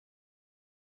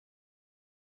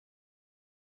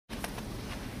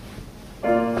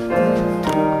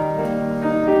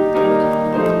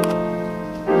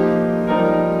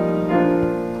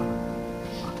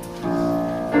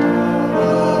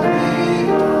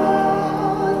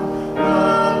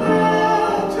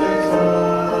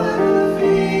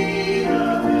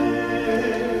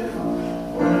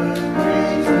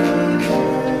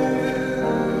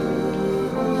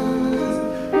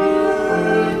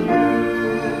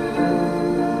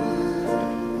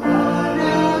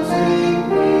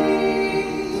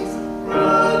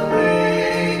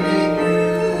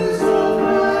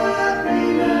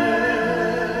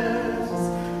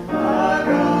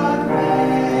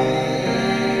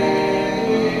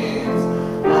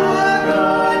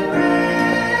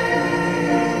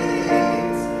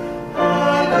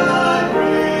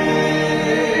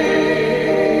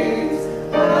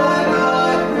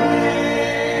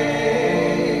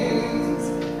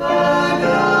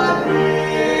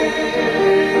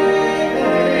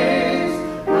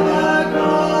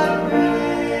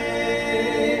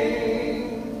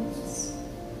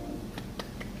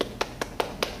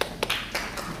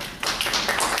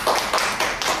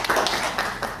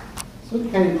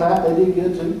Okay, clap, they did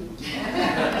good too.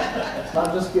 It's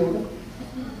not just Gilda.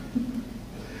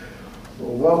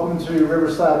 Well, welcome to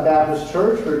Riverside Baptist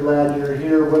Church. We're glad you're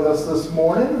here with us this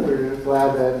morning. We're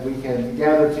glad that we can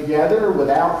gather together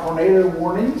without tornado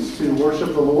warnings to worship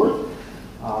the Lord.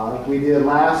 Like we did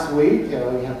last week, we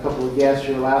had a couple of guests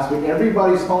here last week.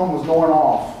 Everybody's phone was going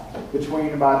off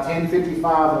between about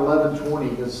 10:55 and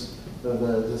 11:20 because of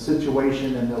the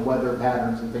situation and the weather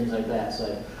patterns and things like that.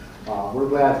 So we're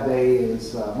glad today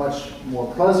is much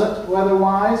more pleasant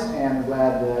weather-wise, and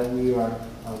glad that we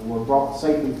were brought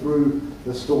safely through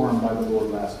the storm by the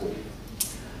Lord last week.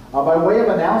 By way of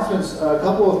announcements, a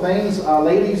couple of things.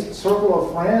 Ladies' Circle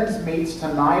of Friends meets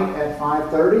tonight at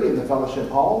 5:30 in the Fellowship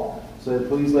Hall. So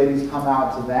please, ladies, come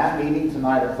out to that meeting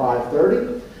tonight at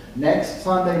 5:30. Next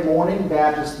Sunday morning,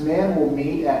 Baptist men will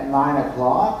meet at 9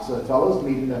 o'clock. So fellows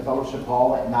meet in the Fellowship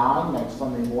Hall at 9 next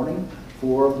Sunday morning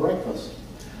for breakfast.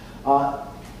 A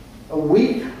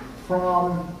week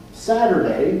from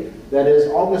Saturday, that is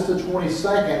August the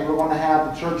 22nd, we're going to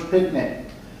have the church picnic.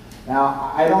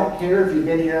 Now, I don't care if you've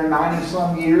been here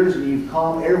 90-some years and you've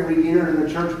come every year to the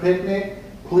church picnic,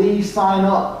 please sign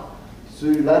up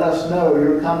to let us know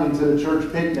you're coming to the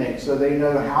church picnic so they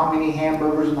know how many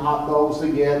hamburgers and hot dogs to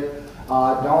get.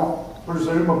 Don't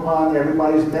presume upon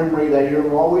everybody's memory that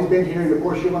you've always been here. Of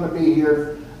course, you're going to be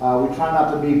here. We try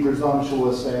not to be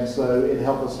presumptuous, and so it'd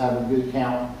help us have a good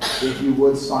count if you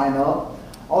would sign up.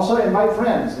 Also, invite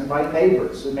friends, invite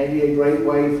neighbors. It may be a great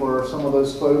way for some of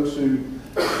those folks who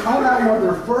might not want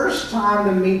their first time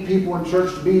to meet people in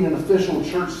church to be in an official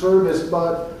church service,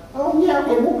 but oh yeah,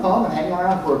 okay, we'll come and hang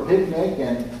around for a picnic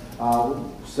and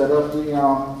set up the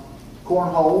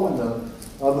cornhole and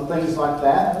the other things like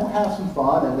that, and we'll have some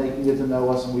fun, and they can get to know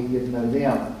us and we can get to know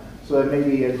them. So it may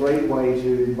be a great way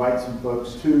to invite some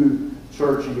folks to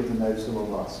church and get to know some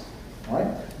of us. All right?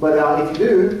 But if you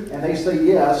do, and they say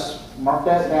yes, mark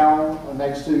that down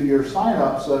next to your sign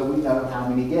up so we know how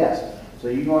many guests. So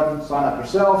you go ahead and sign up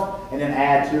yourself and then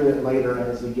add to it later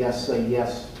as the guests say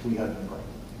yes, we hope and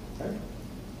pray. Okay?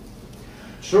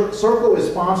 Circle is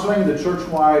sponsoring the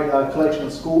church-wide collection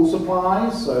of school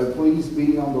supplies, so please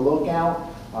be on the lookout.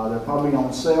 They're probably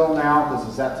on sale now because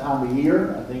it's that time of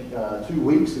year. I think 2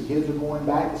 weeks the kids are going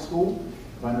back to school,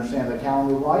 if I understand the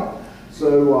calendar right.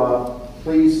 So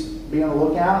please be on the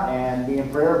lookout and be in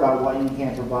prayer about what you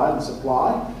can provide and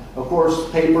supply. Of course,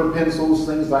 paper, pencils,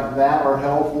 things like that are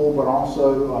helpful, but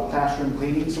also classroom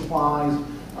cleaning supplies,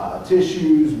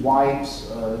 tissues,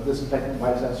 wipes, disinfectant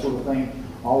wipes, that sort of thing.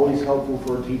 Always helpful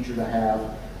for a teacher to have.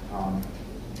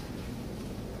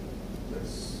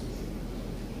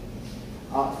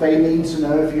 Faye needs to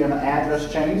know if you have an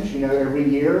address change. You know, every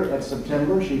year at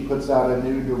September, she puts out a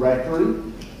new directory,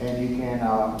 and you can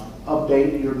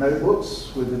update your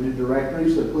notebooks with the new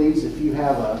directory. So please, if you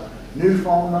have a new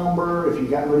phone number, if you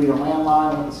got rid of your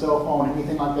landline with a cell phone,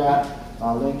 anything like that,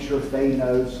 make sure Faye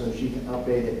knows so she can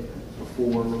update it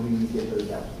before we get those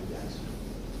out to you guys.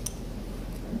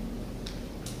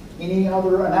 Any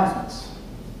other announcements?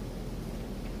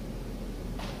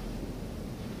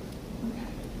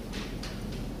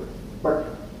 Bert.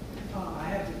 I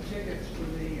have the tickets for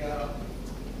the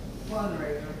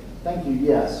fundraiser. Thank you,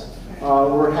 yes.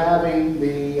 We're having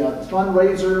the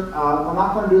fundraiser. We're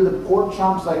not going to do the pork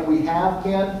chomps like we have,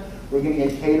 Ken. We're getting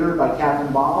it catered by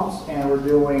Captain Bob's, and we're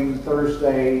doing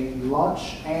Thursday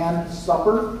lunch and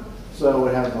supper. So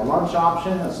it has a lunch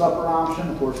option, a supper option.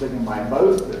 Of course, they can buy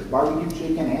both. There's barbecue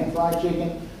chicken and fried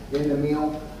chicken in the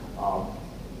meal.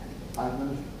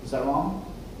 Is that wrong?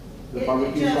 The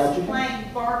barbecue fried just chicken?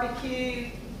 plain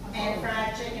barbecue and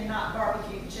fried chicken, not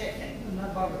barbecue chicken.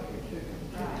 Not barbecue chicken.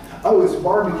 Oh, it's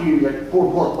barbecue, like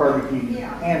pulled pork barbecue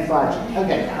and fried chicken.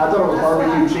 Okay, I thought it was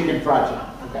barbecue chicken, fried chicken.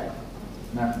 Okay.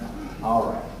 No. All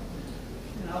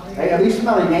right. Hey, at least you're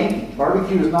not a Yankee.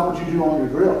 Barbecue is not what you do on your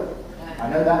grill. I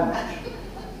know that much.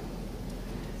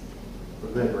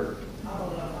 Remember.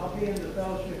 I'll be in the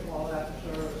fellowship while after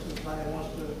service. If anybody wants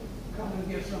to come and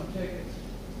get some tickets,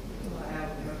 I have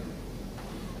them.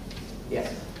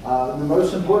 Yes. The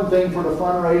most important thing for the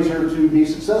fundraiser to be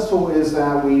successful is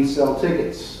that we sell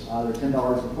tickets. They're $10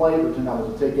 a plate or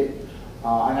 $10 a ticket.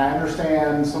 And I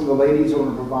understand some of the ladies are going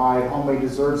to provide homemade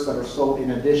desserts that are sold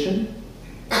in addition,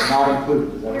 not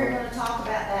included. Is that We're right? going to talk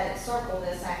about that at Circle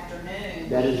this afternoon.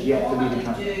 That is yet to be We determined.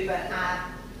 normally do, but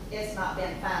it's not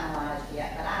been finalized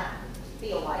yet, but I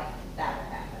feel like that will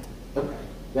happen. Okay.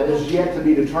 That is yet to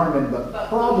be determined, but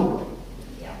probably.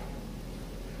 Yeah.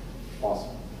 Awesome.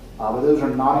 But those are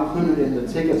not included in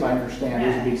the tickets, I understand.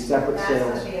 Those would be separate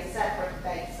sales. That's going to be a separate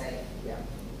bake sale. Yeah.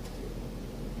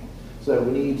 So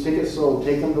we need tickets, so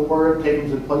take them to work, take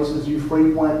them to places you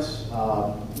frequent,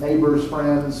 neighbors,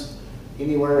 friends,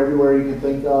 anywhere, everywhere you can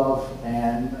think of,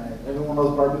 and everyone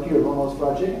loves barbecue, everyone loves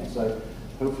fried chicken. So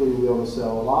hopefully we'll be able to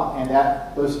sell a lot.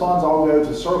 And those funds all go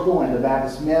to Circle and the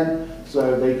Baptist Men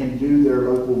so they can do their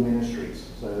local ministries.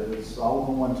 So it's all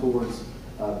going towards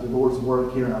the Lord's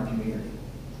work here in our community.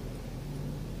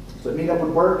 So meet up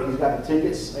with Bert. He's got the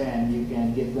tickets, and you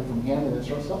can get them from him and then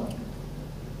start selling.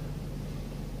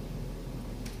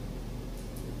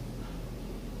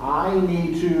 I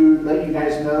need to let you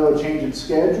guys know a change in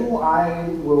schedule. I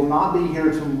will not be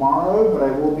here tomorrow, but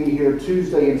I will be here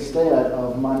Tuesday instead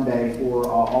of Monday for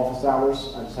office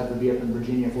hours. I just have to be up in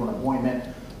Virginia for an appointment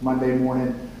Monday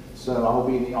morning, so I'll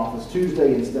be in the office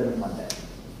Tuesday instead of Monday.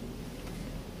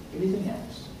 Anything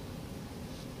else?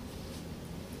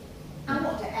 I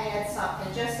want to add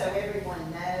something, just so everyone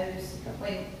knows,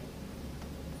 when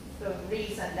the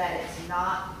reason that it's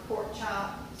not pork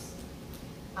chops,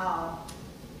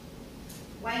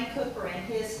 Wayne Cooper and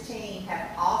his team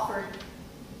have offered,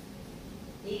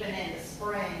 even in the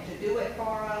spring, to do it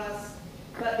for us,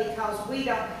 but because we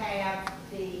don't have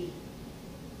the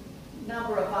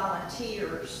number of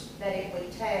volunteers that it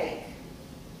would take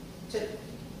to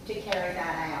carry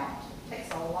that out. It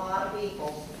takes a lot of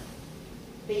people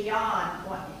beyond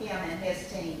what him and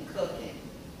his team cooking.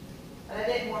 But I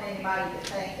didn't want anybody to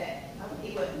think that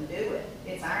he wouldn't do it.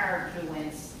 It's our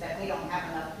doings that we don't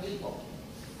have enough people.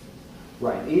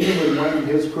 Right. Even with Wayne and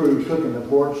his crew cooking the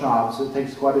pork chops, it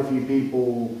takes quite a few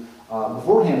people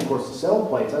beforehand, of course, to sell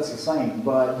plates. That's the same.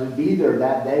 But to be there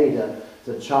that day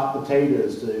to chop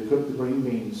potatoes, to cook the green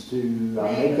beans, to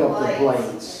make up the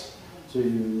plates,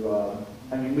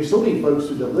 I mean, we still need folks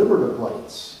to deliver the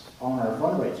plates on our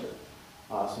fundraiser.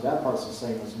 So that part's the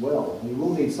same as well. We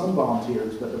will need some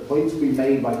volunteers, but the plates will be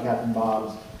made by Captain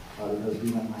Bob's because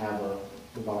we don't have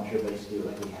the volunteer base to do it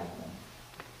like we have them.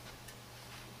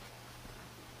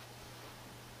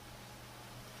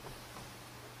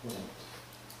 Right.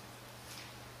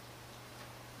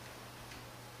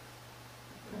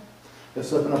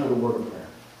 Let's open up with a word of prayer.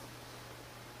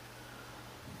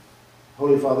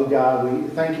 Holy Father God, we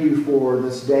thank you for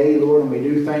this day, Lord, and we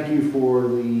do thank you for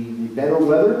the better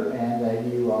weather and that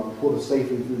you pulled us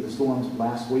safely through the storms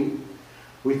last week.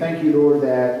 We thank you, Lord,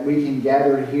 that we can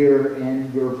gather here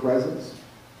in your presence.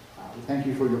 We thank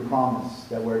you for your promise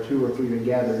that where two or three are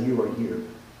gathered, you are here.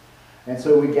 And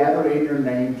so we gather in your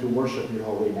name to worship your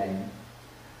holy name.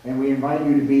 And we invite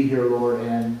you to be here, Lord,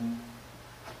 in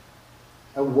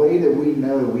a way that we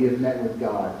know we have met with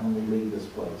God when we leave this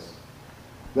place.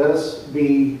 Let us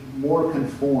be more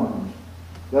conformed.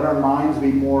 Let our minds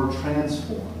be more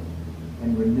transformed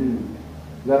and renewed.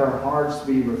 Let our hearts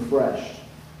be refreshed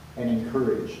and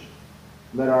encouraged.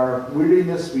 Let our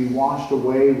weariness be washed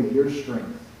away with your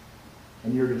strength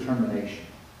and your determination.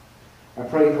 I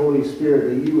pray, Holy Spirit,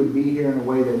 that you would be here in a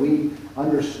way that we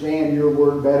understand your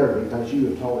word better because you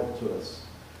have taught it to us.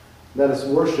 Let us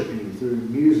worship you through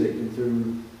music and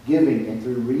through giving and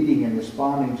through reading and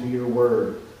responding to your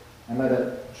word, and let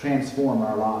it transform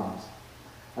our lives.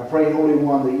 I pray, Holy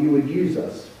One, that you would use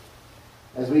us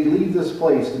as we leave this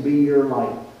place to be your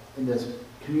light in this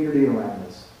community around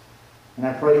us. And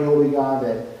I pray, Holy God,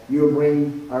 that you will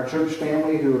bring our church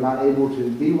family who are not able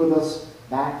to be with us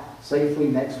back safely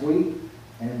next week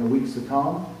and in the weeks to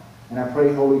come. And I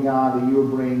pray, Holy God, that you will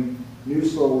bring new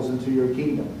souls into your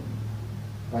kingdom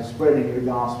by spreading your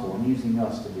gospel and using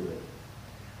us to do it.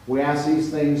 We ask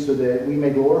these things so that we may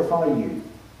glorify you,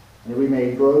 and that we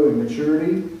may grow in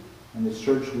maturity, and this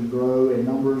church will grow in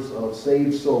numbers of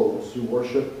saved souls who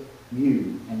worship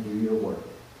you and do your work.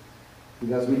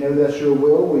 Because we know that's your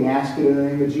will, we ask it in the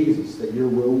name of Jesus, that your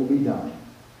will be done.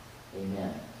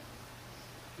 Amen.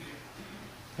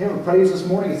 Hymn of praise this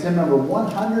morning is hymn number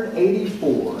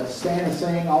 184. Let's stand and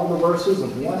sing all the verses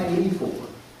of 184.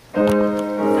 My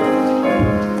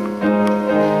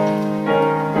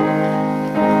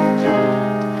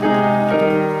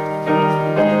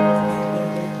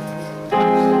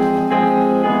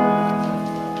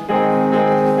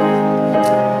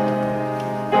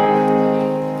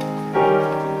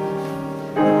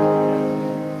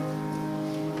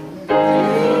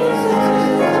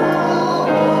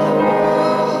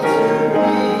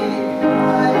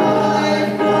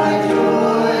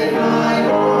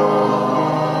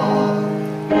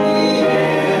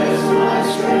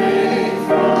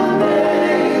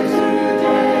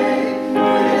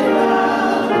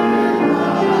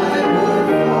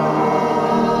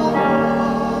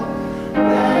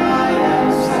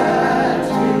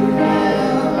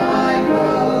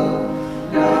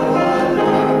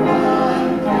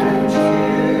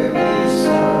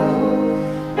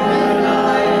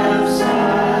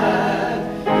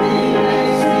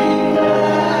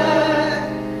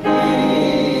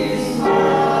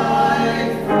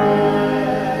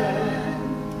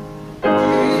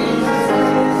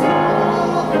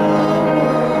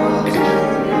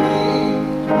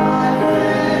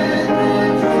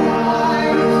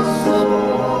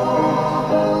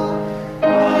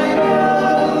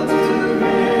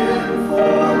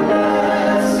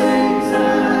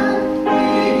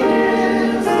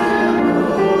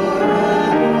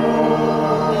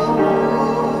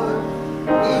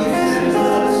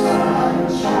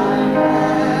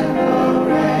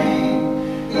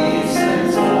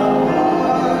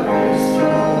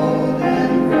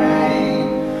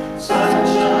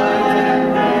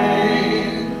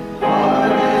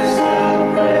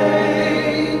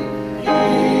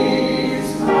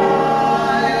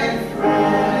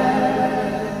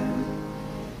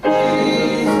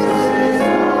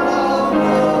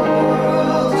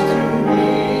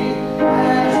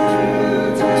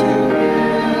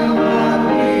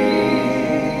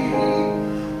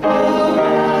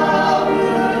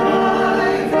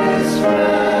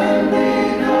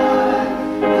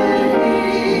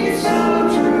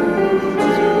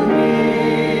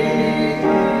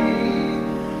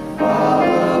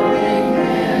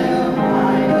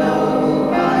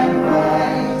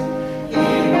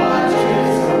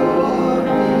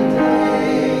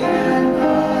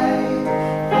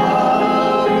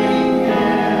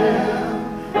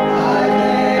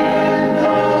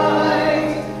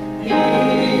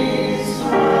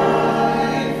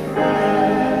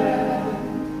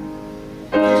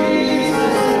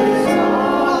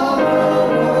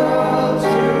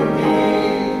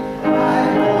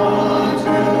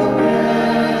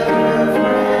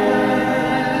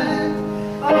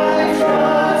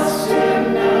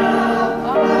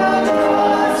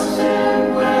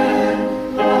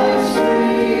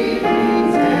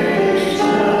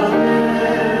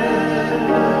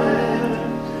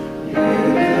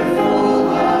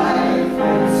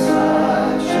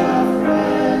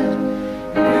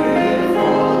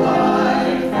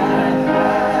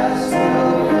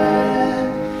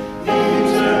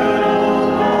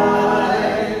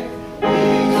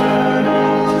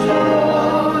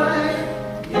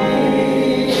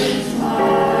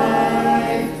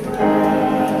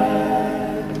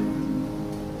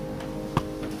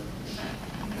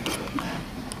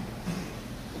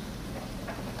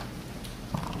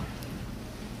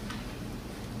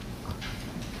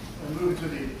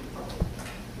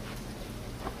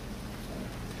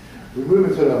move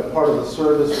into the part of the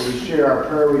service where we share our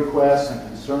prayer requests and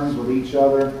concerns with each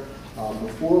other.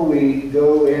 Before we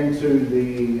go into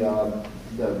the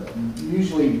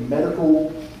usually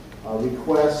medical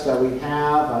requests that we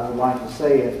have, I would like to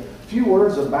say a few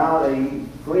words about a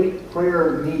great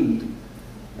prayer need,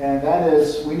 and that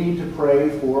is we need to pray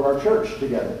for our church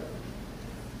together.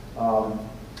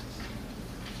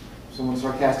 Someone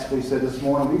sarcastically said this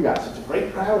morning, we've got such a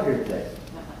great crowd here today.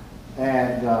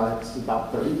 And it's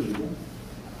about 30 people.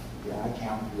 Yeah, I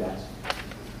count you guys.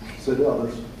 So do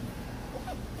others.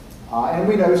 And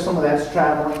we know some of that's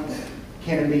traveling.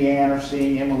 Ken and Deanne are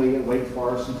seeing Emily at Wake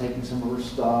Forest and taking some of her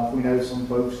stuff. We know some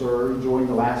folks are enjoying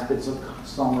the last bits of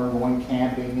summer, going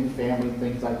camping and family,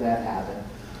 things like that happen.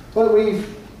 But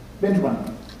we've been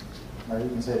running. Right? You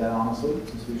can say that honestly,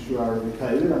 since we sure are the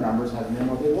code, our numbers haven't been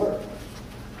what they were.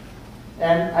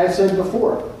 And I said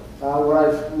before,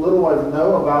 what little I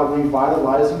know about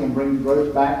revitalizing and bringing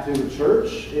growth back to the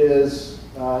church is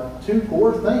two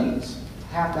core things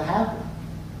have to happen.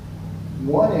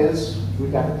 One is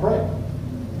we've got to pray.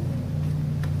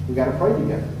 We've got to pray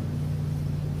together.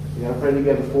 We've got to pray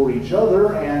together for each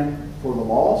other and for the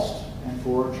lost and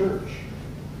for our church.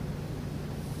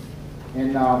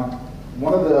 And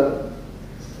one of the,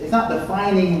 it's not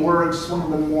defining works, one of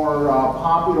the more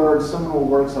popular and seminal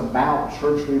works about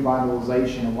church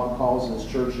revitalization and what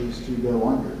causes churches to go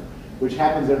under, which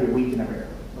happens every week in America.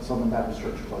 A Southern Baptist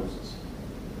church closes.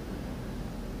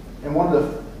 And one of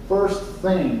the first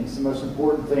things, the most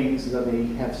important things, is that they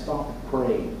have stopped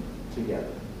praying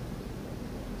together.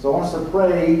 So I want us to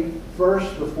pray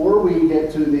first, before we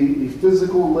get to the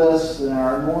physical list and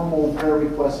our normal prayer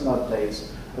requests and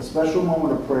updates, a special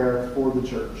moment of prayer for the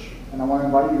church. And I want to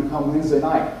invite you to come Wednesday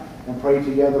night and pray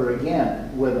together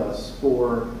again with us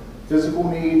for physical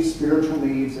needs, spiritual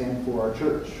needs, and for our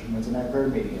church. Wednesday night prayer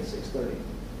meeting at 6:30.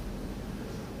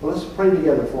 Well, let's pray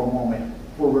together for a moment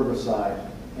for Riverside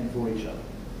and for each other.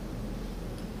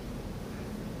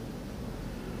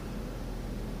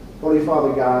 Holy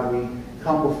Father God, we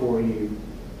come before you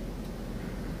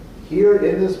here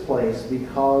in this place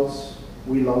because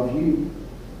we love you.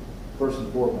 First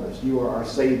and foremost, you are our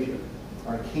Savior,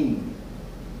 our King.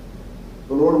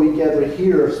 But Lord, we gather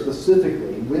here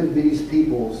specifically with these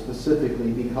people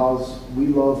specifically because we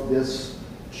love this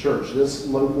church, this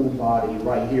local body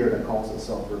right here that calls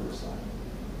itself Riverside.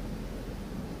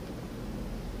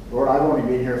 Lord, I've only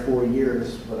been here 4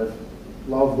 years, but I've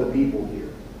loved the people here.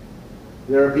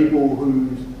 There are people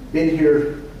who've been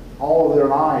here all of their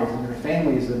lives and their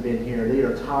families have been here. They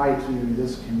are tied to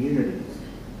this community.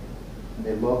 And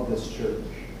they love this church.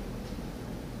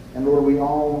 And Lord, we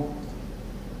all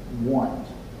want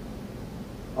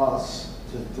us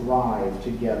to thrive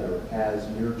together as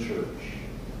your church,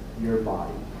 your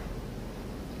body.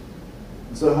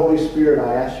 And so, Holy Spirit,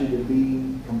 I ask you to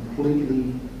be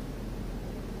completely,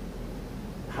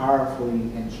 powerfully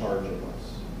in charge of us.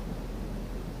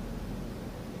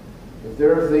 If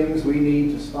there are things we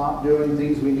need to stop doing,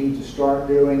 things we need to start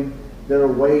doing, there are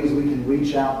ways we can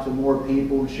reach out to more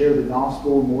people, share the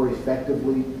gospel more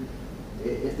effectively.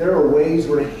 If there are ways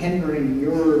we're hindering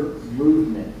your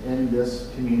movement in this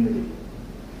community,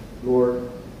 Lord,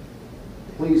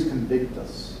 please convict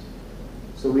us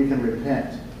so we can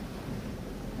repent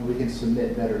and we can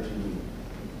submit better to you.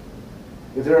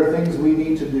 If there are things we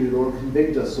need to do, Lord,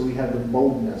 convict us so we have the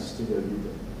boldness to go do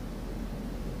them.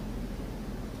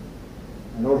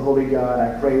 And Lord, Holy God,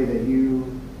 I pray that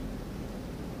you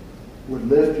would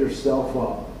lift yourself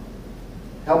up.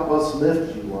 Help us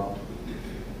lift you up.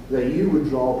 That you would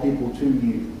draw people to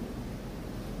you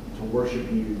to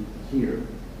worship you here.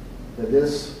 That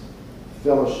this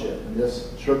fellowship and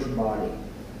this church body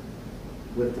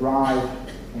would thrive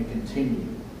and continue.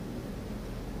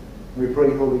 We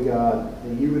pray, Holy God,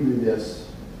 that you would do this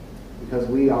because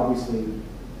we obviously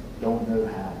don't know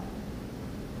how.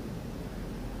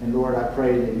 And Lord, I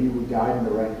pray that you would guide and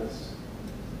direct us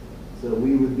so that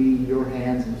we would be your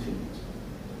hands and feet.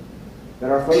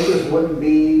 That our focus wouldn't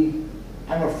be,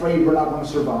 I'm afraid we're not going to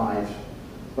survive,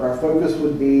 but our focus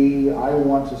would be, I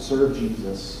want to serve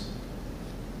Jesus,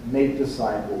 make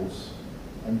disciples,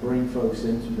 and bring folks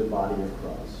into the body of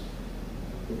Christ.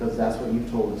 Because that's what you've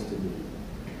told us to do.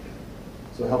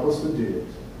 So help us to do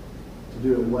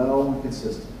it well and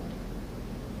consistently.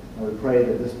 And we pray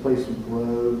that this place would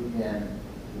grow in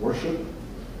worship,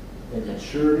 in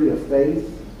maturity of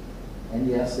faith, and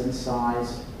yes, in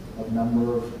size of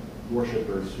number of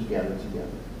worshipers who gather together.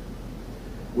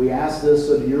 We ask this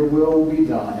so that your will will be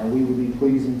done and we will be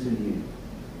pleasing to you.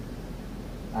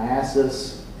 I ask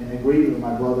this in agreement with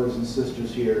my brothers and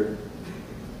sisters here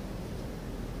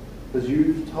because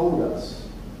you've told us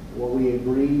what we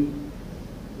agree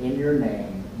in your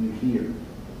name you hear.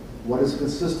 What is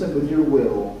consistent with your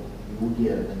will, you will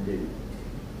give and do.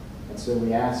 And so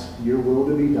we ask your will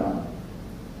to be done.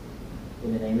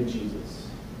 In the name of Jesus.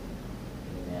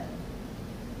 Amen.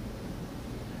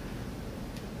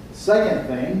 The second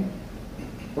thing,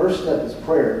 first step is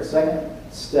prayer. The second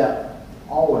step,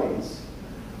 always,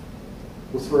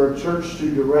 was for a church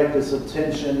to direct its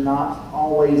attention not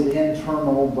always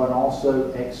internal, but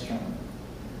also external.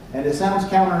 And it sounds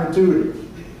counterintuitive,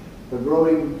 but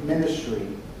growing ministry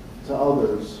to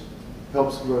others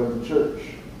helps grow the church.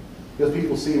 Because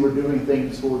people see we're doing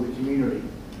things for the community,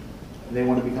 and they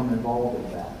want to become involved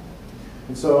in that.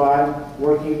 And so I'm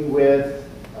working with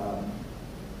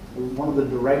one of the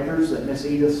directors at Miss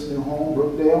Edith's new home,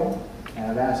 Brookdale,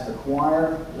 and I've asked the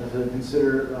choir to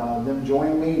consider them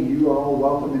joining me. You are all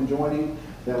welcome in joining.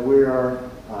 That we are,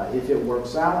 if it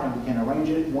works out and we can arrange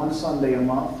it, one Sunday a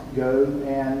month, go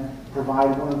and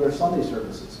provide one of their Sunday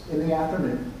services in the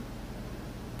afternoon.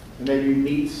 And maybe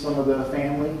meet some of the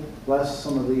family, bless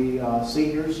some of the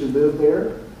seniors who live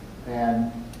there.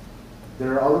 And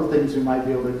there are other things we might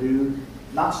be able to do,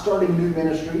 not starting new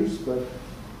ministries, but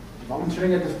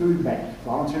volunteering at the food bank,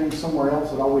 volunteering somewhere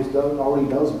else that already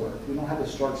does work. We don't have to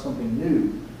start something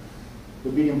new.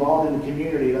 But be involved in the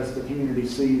community, lets the community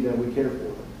see that we care for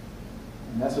them.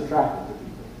 And that's attractive to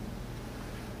people.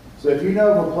 So if you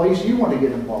know of a place you want to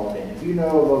get involved in, if you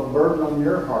know of a burden on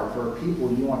your heart for people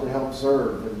you want to help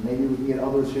serve, and maybe we can get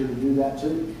others here to do that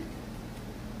too,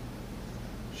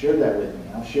 share that with me.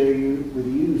 I'll share with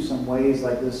you some ways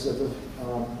like this at the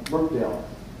Brookdale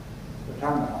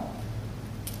Retirement Home,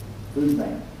 Food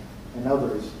Bank, and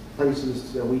others,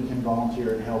 places that we can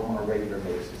volunteer and help on a regular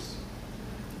basis.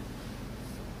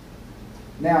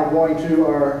 Now, going to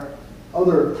our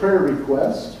other prayer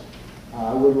request,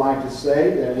 I would like to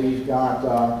say that we've got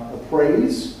a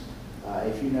praise.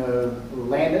 If you know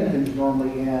Landon, who's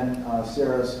normally in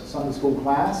Sarah's Sunday school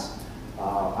class,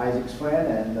 Isaac's friend,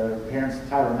 and their parents,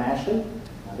 Tyler and Ashley,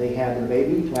 they had their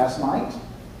baby last night.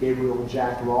 Gabriel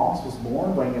Jack Ross was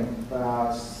born, weighing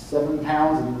 7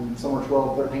 pounds and somewhere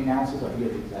 12, 13 ounces. I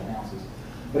forget the exact ounces.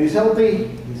 But he's healthy,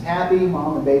 he's happy.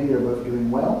 Mom and baby are both doing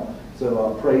well.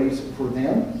 So praise for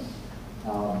them.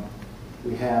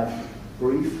 We have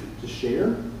grief to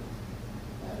share.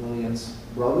 Lillian's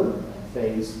brother,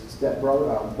 Faye's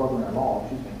brother-in-law,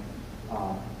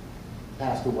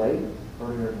 passed away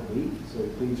earlier in the week. So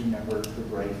please remember the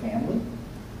Gray family.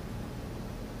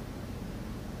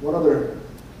 What other?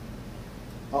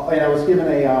 Oh, and I was given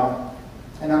an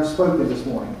unspoken this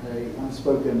morning, an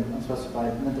unspoken,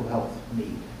 unspecified mental health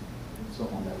need from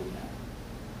someone that we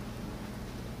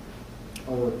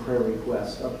have. Other prayer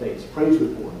requests, updates, praise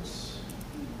reports.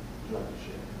 Would you like to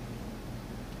share?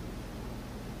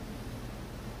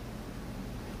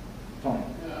 Tony?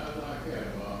 Yeah, I'd like to have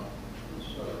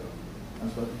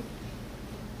Unspoken.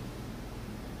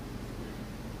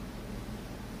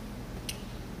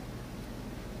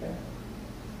 Okay.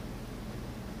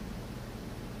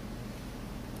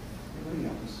 Anybody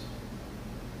else?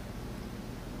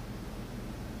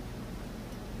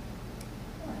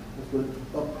 All right, let's look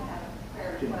up. I have a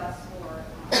prayer request for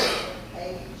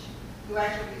Paige, who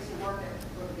actually used to work at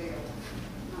Brookdale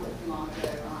not too long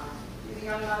ago. She's a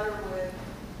young mother with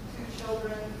 2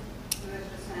 children who has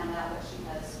just found out that she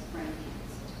has brain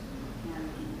cancer, and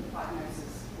the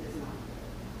prognosis is not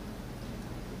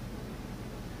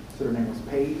So her name was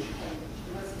Paige. good.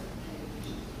 Elizabeth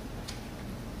Paige.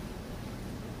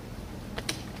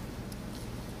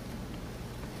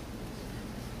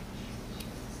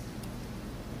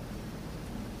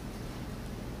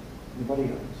 Anybody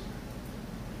else?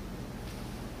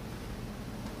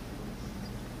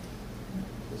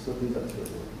 Let's look these up to the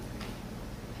Lord.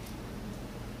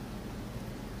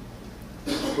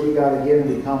 We God, again,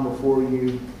 we come before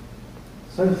you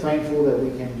so thankful that we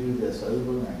can do this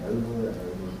over and over and over.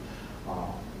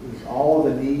 With all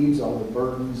the needs, all the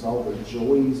burdens, all the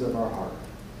joys of our heart.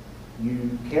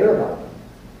 You care about them.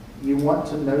 You want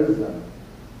to know them.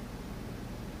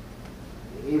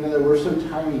 Even though we're so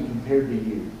tiny compared to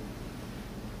you.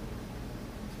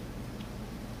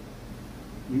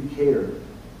 You care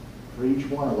for each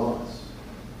one of us.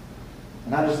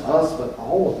 And not just us, but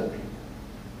all of the people.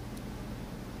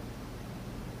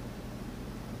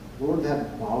 Lord,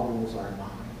 that boggles our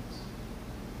minds.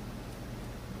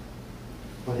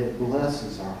 But it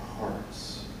blesses our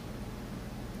hearts.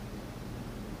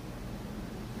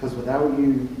 Because without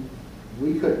you,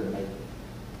 we couldn't make it.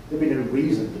 There'd be no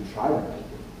reason to try to make it.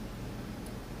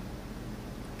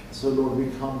 So, Lord, we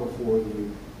come before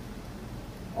you,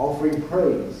 offering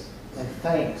praise and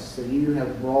thanks that you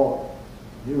have brought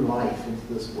new life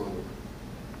into this world.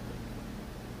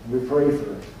 We pray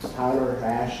for Tyler,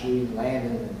 Ashley,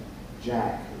 Landon, and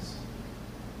Jack as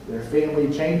their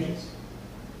family changes,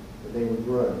 that they would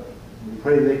grow. We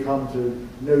pray they come to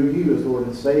know you as Lord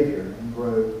and Savior and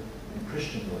grow in a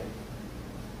Christian way.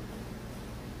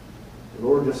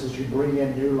 Lord, just as you bring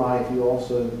in new life, you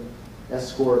also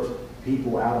escort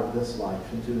people out of this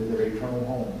life into their eternal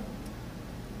home.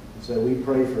 And so we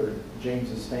pray for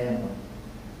James's family,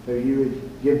 that you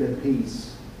would give them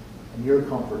peace and your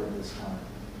comfort in this time.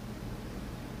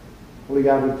 Holy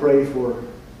God, we pray for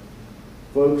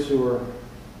folks who are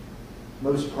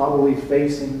most probably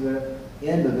facing the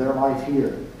end of their life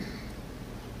here.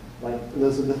 Like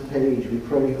Elizabeth Page, we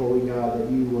pray, Holy God,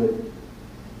 that you would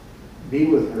be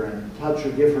with her and touch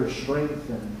her, give her strength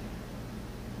and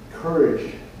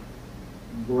courage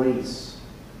and grace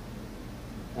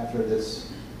after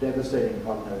this devastating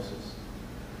prognosis.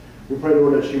 We pray,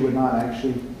 Lord, that she would not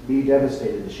actually be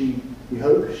devastated. We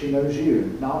hope she knows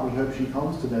you. If not, we hope she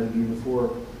comes to know you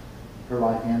before her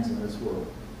life ends in this world.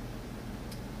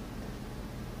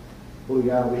 Holy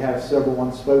God, we have several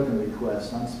unspoken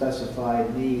requests,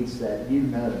 unspecified needs that you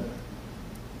know.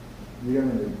 You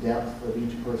know the depth of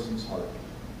each person's heart.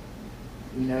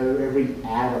 You know every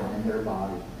atom in their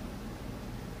body,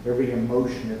 every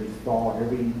emotion, every thought,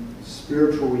 every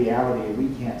spiritual reality that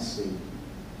we can't see.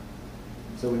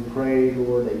 So we pray,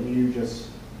 Lord, that you just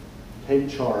take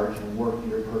charge and work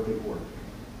your perfect work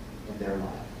in their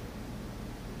life.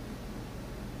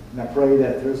 And I pray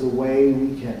that there's a way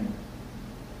we can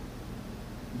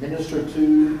minister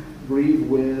to, grieve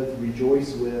with,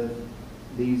 rejoice with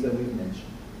these that we've mentioned.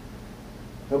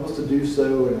 Help us to do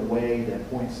so in a way that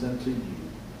points them to you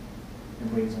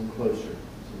and brings them closer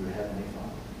to your Heavenly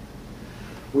Father.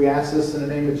 We ask this in the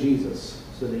name of Jesus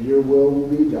so that your will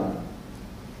be done.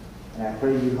 And I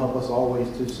pray you help us always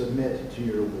to submit to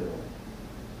your will.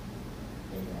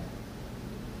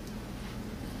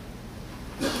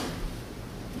 Amen.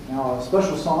 Now a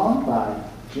special song by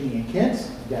Jenny and Kent.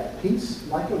 We've got Peace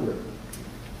Like a River.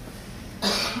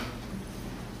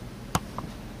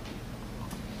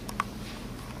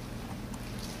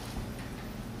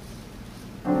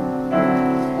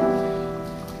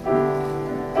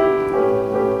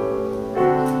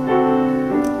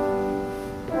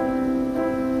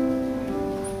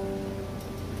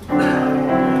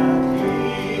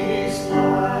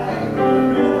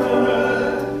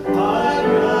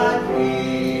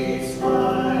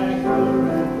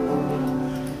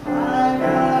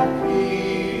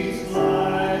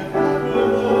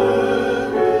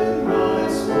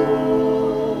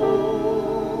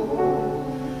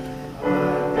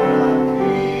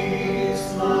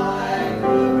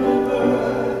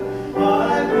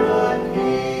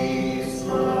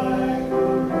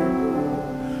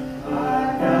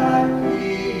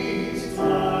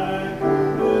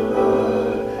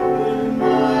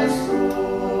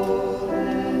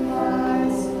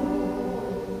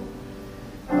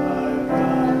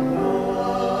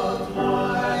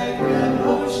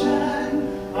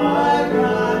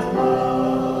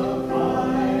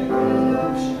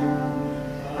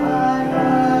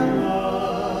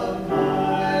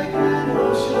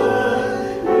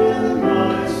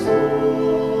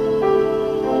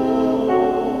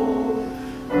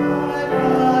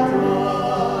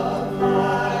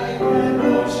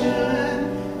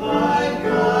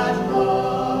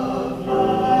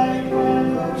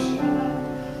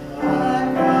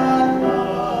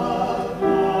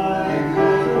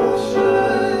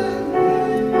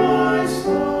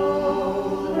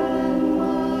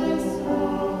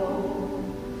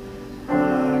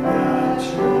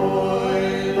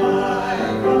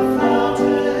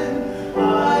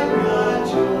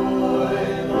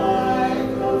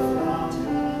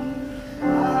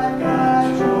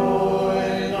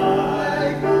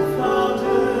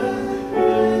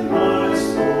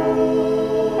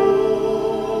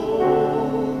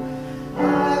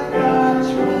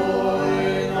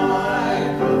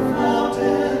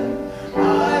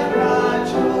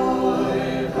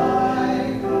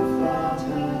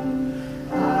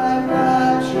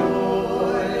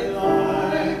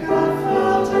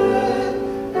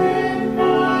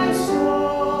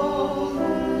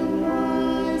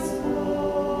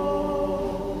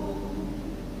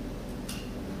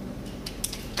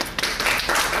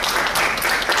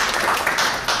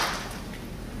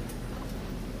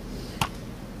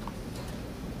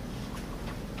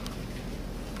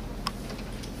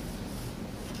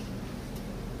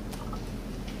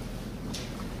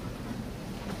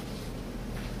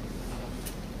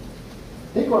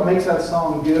 I think what makes that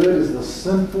song good is the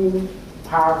simple,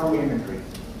 powerful imagery.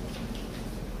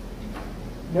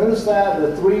 Notice that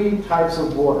the three types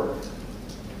of water,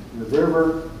 the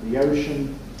river, the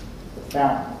ocean, the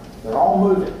fountain. They're all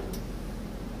moving.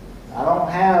 I don't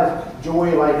have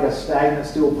joy like a stagnant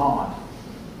still pond.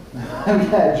 I've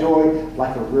got joy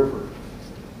like a river.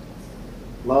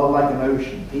 Love like an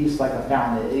ocean. Peace like a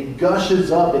fountain. It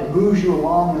gushes up. It moves you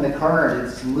along in the current.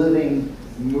 It's living,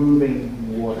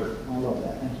 moving water. I love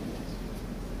that. Thank you.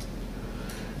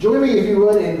 Join me, if you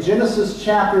would, in Genesis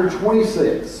chapter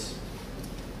 26.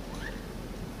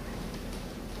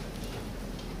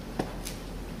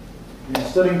 We've been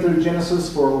studying through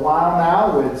Genesis for a while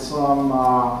now with some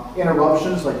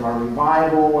interruptions like our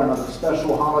revival and other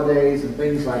special holidays and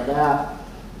things like that.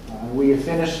 We have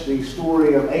finished the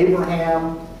story of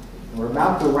Abraham. We're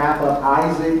about to wrap up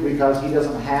Isaac because he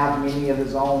doesn't have many of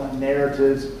his own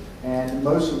narratives, and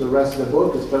most of the rest of the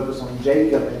book is focused on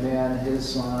Jacob and then his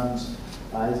sons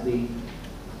as the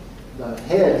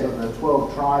heads of the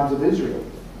 12 tribes of Israel,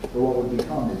 or what would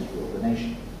become Israel, the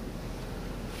nation.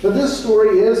 But this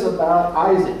story is about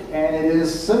Isaac, and it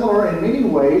is similar in many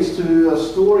ways to a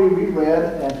story we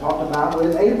read and talked about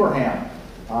with Abraham.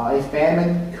 A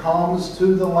famine comes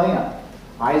to the land.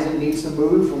 Isaac needs to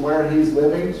move from where he's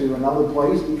living to another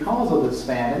place because of this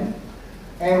famine.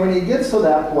 And when he gets to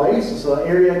that place, it's an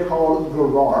area called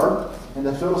Gerar, and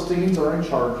the Philistines are in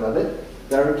charge of it.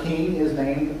 Their king is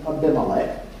named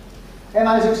Abimelech. And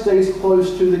Isaac stays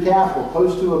close to the capital,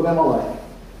 close to Abimelech.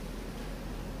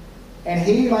 And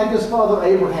he, like his father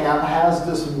Abraham, has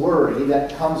this worry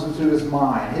that comes into his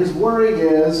mind. His worry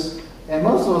is, and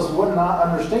most of us would not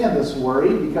understand this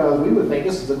worry because we would think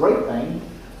this is a great thing,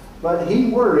 but he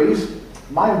worries,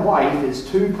 my wife is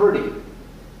too pretty.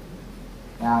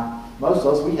 Now, most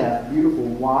of us, we have beautiful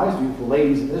wives, beautiful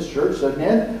ladies in this church, so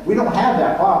men, we don't have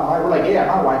that problem, right? We're like, yeah,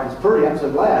 my wife is pretty, I'm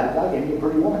so glad God gave me a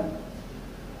pretty woman.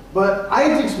 But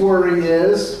Isaac's worry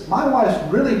is, my wife's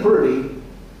really pretty,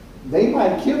 they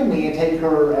might kill me and take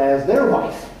her as their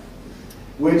wife,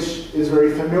 which is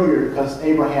very familiar because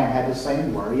Abraham had the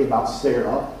same worry about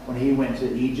Sarah when he went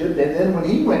to Egypt, and then when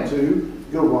he went to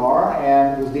Gerar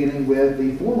and was dealing with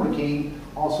the former king,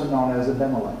 also known as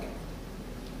Abimelech.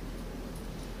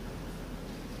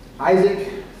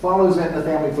 Isaac follows in the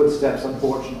family footsteps,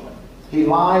 unfortunately. He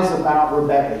lies about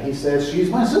Rebekah. He says,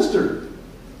 she's my sister,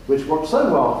 which worked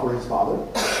so well for his father.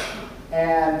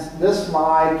 And this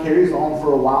lie carries on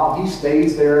for a while. He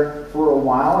stays there for a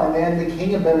while, and then the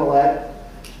king Abimelech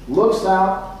looks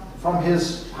out from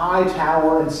his high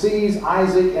tower and sees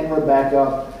Isaac and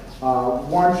Rebekah.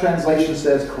 One translation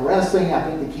says caressing. I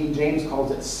think the King James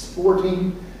calls it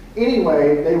sporting.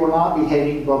 Anyway, they were not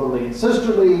behaving brotherly and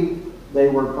sisterly. They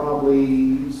were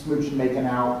probably smooching, making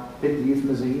out, pick the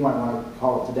euphemism you might want to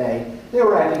call it today. They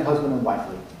were acting husband and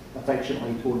wifely,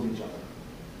 affectionately towards each other.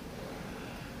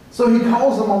 So he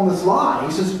calls them on this lie.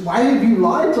 He says, why have you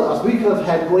lied to us? We could have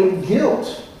had great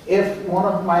guilt if one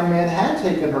of my men had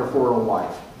taken her for a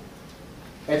wife.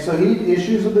 And so he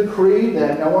issues a decree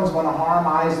that no one's going to harm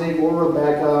Isaac or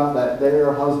Rebekah, that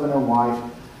they're husband and wife.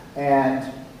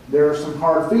 And there are some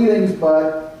hard feelings,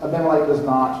 but Abimelech does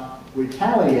not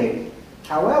retaliate.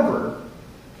 However,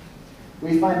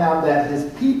 we find out that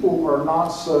his people are not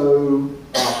so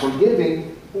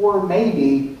forgiving, or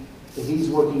maybe he's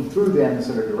working through them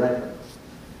instead of directly.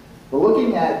 We're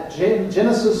looking at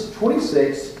Genesis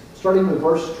 26, starting with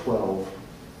verse 12.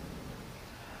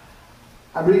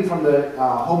 I'm reading from the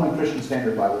Holman Christian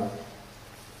Standard Bible.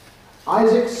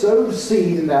 Isaac sowed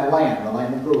seed in that land, the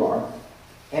land of Gerar,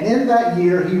 and in that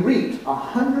year he reaped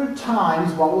 100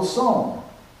 times what was sown.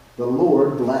 The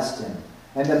Lord blessed him,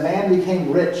 and the man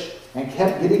became rich and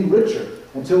kept getting richer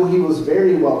until he was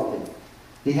very wealthy.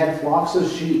 He had flocks of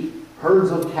sheep,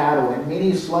 herds of cattle, and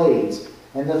many slaves,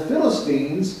 and the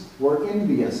Philistines were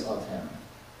envious of him.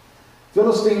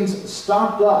 Philistines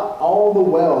stopped up all the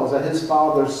wells that his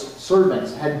father's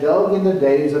servants had dug in the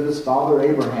days of his father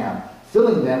Abraham,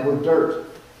 filling them with dirt.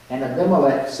 And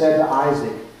Abimelech said to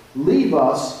Isaac, leave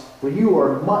us, for you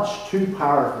are much too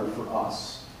powerful for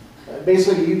us.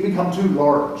 Basically, you've become too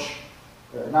large.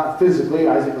 Not physically,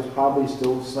 Isaac was probably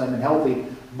still slim and healthy,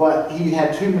 but he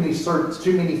had too many servants,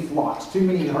 too many flocks, too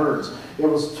many herds. It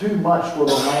was too much for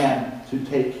the land to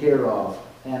take care of,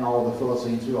 and all the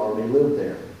Philistines who already lived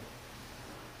there.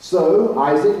 So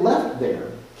Isaac left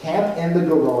there, camped in the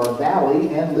Gerar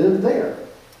valley, and lived there.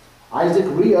 Isaac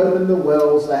reopened the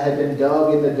wells that had been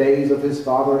dug in the days of his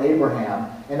father Abraham,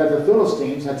 and that the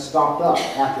Philistines had stopped up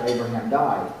after Abraham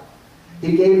died.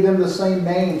 He gave them the same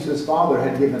names his father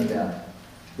had given them.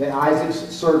 Then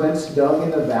Isaac's servants dug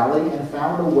in the valley and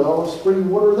found a well of spring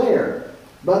water there.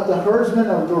 But the herdsmen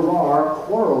of Gerar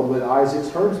quarreled with Isaac's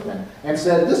herdsmen and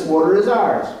said, this water is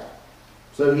ours.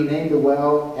 So he named the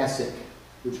well Esek,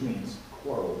 which means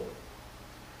quarrel.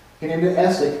 He named it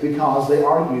Esek because they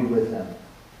argued with him.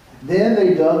 Then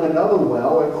they dug another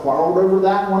well and quarreled over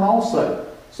that one also.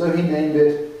 So he named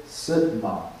it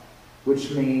Sitnah,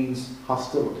 which means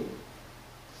hostility.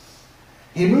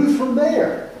 He moved from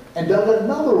there and dug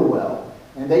another well,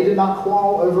 and they did not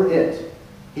quarrel over it.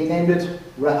 He named it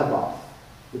Rehoboth,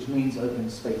 which means open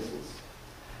spaces.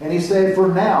 And he said, "For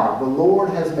now the Lord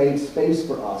has made space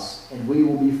for us, and we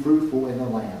will be fruitful in the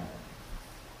land."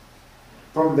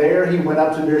 From there he went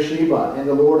up to Beersheba, and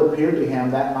the Lord appeared to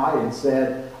him that night and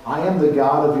said, "I am the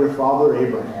God of your father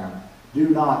Abraham. Do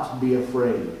not be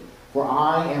afraid, for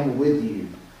I am with you.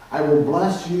 I will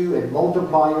bless you and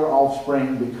multiply your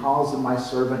offspring because of my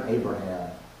servant Abraham."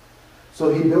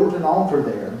 So he built an altar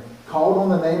there, called on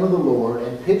the name of the Lord,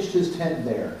 and pitched his tent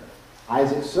there.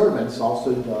 Isaac's servants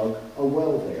also dug a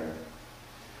well there.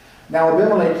 Now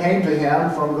Abimelech came to him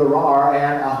from Gerar,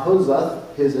 and Ahuzzath,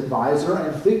 his advisor,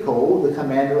 and Phicol, the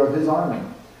commander of his army.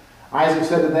 Isaac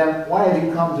said to them, "Why have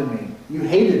you come to me? You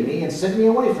hated me and sent me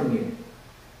away from you."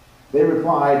 They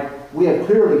replied, "We have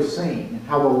clearly seen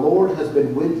how the Lord has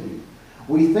been with you.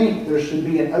 We think there should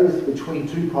be an oath between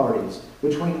two parties,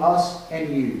 between us and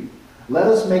you. Let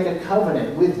us make a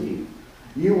covenant with you.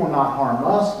 You will not harm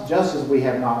us, just as we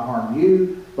have not harmed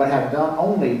you, but have done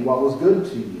only what was good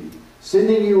to you,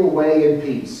 sending you away in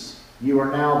peace. You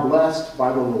are now blessed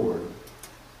by the Lord."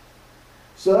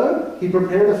 So he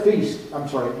prepared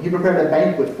a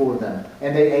banquet for them,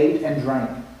 and they ate and drank.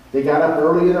 They got up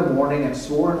early in the morning and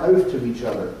swore an oath to each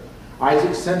other.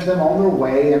 Isaac sent them on their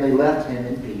way, and they left him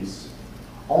in peace.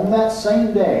 On that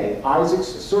same day, Isaac's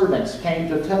servants came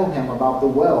to tell him about the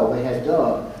well they had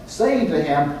dug, saying to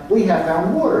him, "We have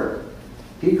found water."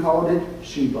 He called it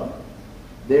Sheba.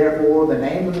 Therefore, the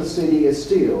name of the city is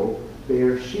still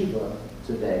Beersheba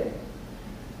today.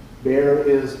 Beer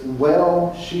is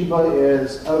well, Sheba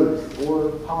is oath, or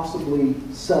possibly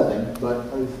seven, but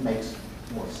oath makes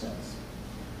more sense.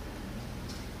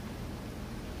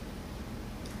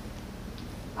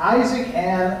 Isaac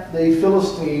and the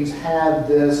Philistines had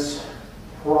this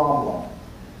problem.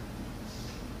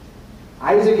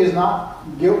 Isaac is not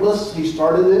guiltless. He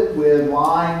started it with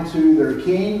lying to their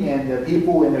king and the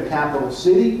people in the capital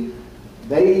city.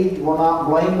 They were not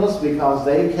blameless because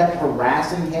they kept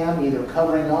harassing him, either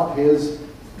covering up his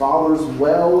father's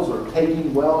wells or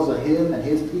taking wells that him and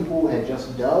his people had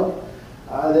just dug.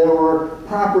 There were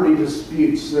property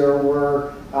disputes. There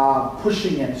were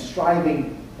pushing and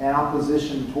striving and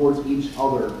opposition towards each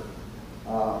other,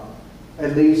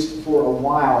 at least for a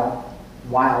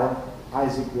while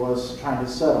Isaac was trying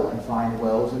to settle and find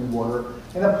wells and water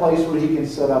in a place where he can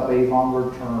set up a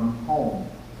longer-term home.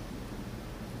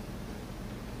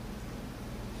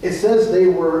 It says they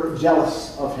were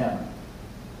jealous of him.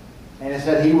 And it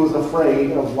said he was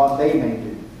afraid of what they may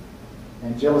do.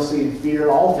 And jealousy and fear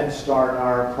often start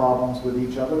our problems with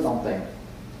each other, don't they?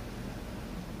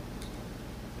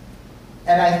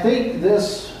 And I think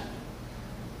this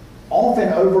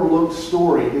often overlooked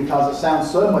story, because it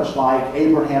sounds so much like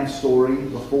Abraham's story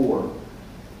before,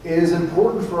 is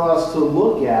important for us to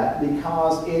look at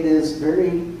because it is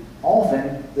very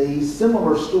often the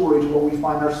similar story to what we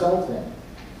find ourselves in.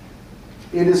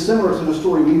 It is similar to the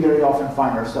story we very often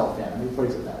find ourselves in. Let me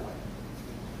phrase it that way.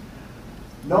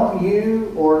 Don't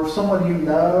you or someone you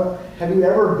know, have you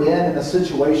ever been in a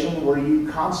situation where you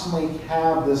constantly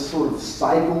have this sort of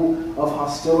cycle of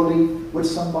hostility with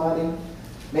somebody?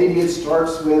 Maybe it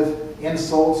starts with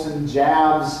insults and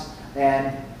jabs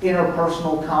and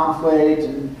interpersonal conflict,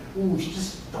 and you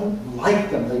just don't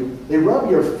like them. They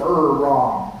rub your fur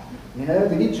wrong. You know,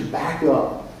 they get your back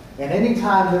up. And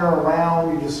anytime they're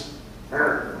around, you just,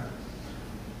 and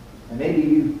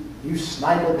maybe you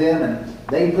snipe at them and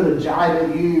they put a jibe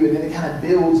at you, and then it kind of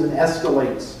builds and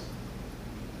escalates.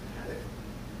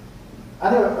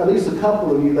 I know at least a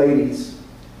couple of you ladies,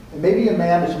 and maybe a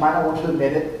man, but you might not want to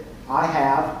admit it, I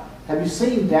have. Have you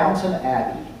seen Downton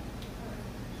Abbey?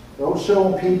 The old show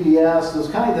on PBS. There's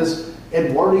kind of this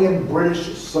Edwardian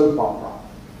British soap opera.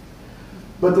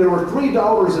 But there were 3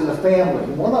 daughters in the family.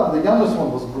 One of the youngest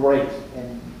one was great.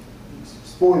 And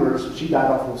spoilers, she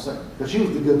died off real soon, because she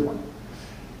was the good one.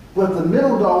 But the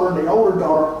middle daughter and the older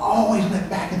daughter always went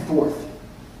back and forth.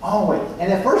 Always.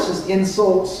 And at first it's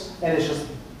insults and it's just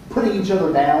putting each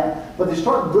other down, but they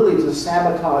start really to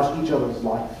sabotage each other's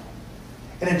life.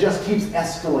 And it just keeps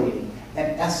escalating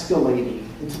and escalating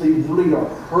until they really are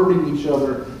hurting each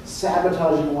other,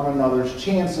 sabotaging one another's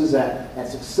chances at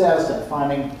success, at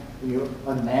finding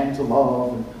a man to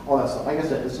love, and all that stuff. Like I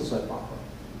said, it's a soap opera.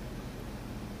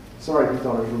 Sorry if you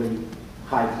thought it was really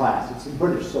high class. It's a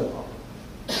British soap opera.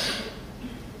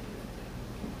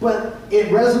 But it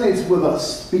resonates with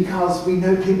us because we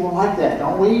know people like that,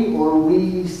 don't we? Or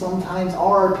we sometimes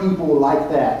are people like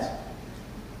that.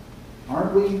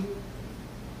 Aren't we?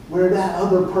 Where that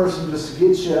other person just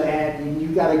gets you and you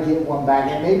got to get one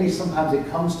back. And maybe sometimes it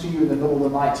comes to you in the middle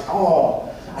of the night. Oh,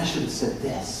 I should have said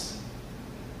this.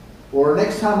 Or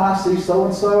next time I see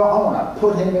so-and-so, I want to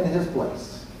put him in his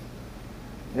place.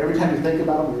 And every time you think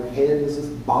about him, your head is this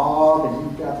bob and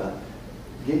you've got to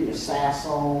get your sass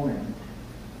on. And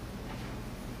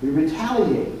we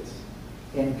retaliate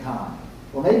in kind.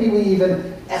 Or maybe we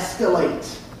even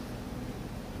escalate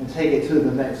and take it to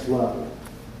the next level.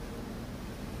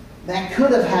 That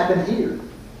could have happened here.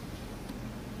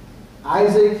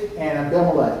 Isaac and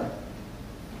Abimelech.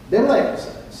 Abimelech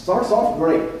starts off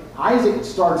great. Isaac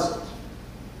starts it.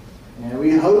 And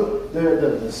we hope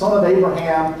the son of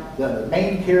Abraham, the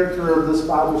main character of this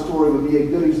Bible story, would be a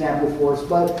good example for us.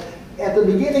 But at the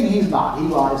beginning, he's not. He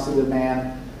lies to the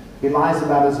man. He lies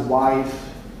about his wife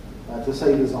to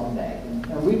save his own neck.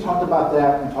 And we talked about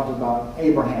that when we talked about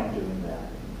Abraham doing that.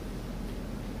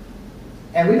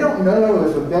 And we don't know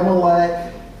if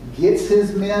Abimelech gets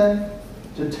his men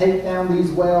to take down these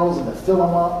wells and to fill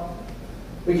them up.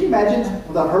 But can you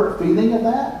imagine the hurt feeling of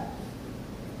that?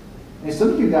 I mean, some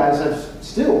of you guys have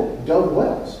still dug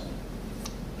wells.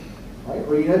 Right?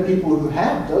 Or you know people who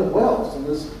have dug wells in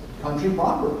this country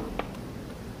property.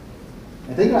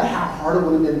 And think about how hard it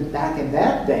would have been back in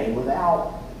that day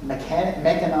without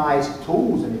mechanized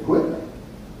tools and equipment.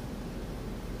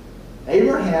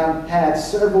 Abraham had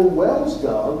several wells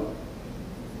dug,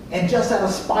 and just out of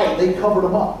spite, they covered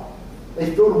them up.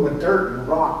 They filled them with dirt and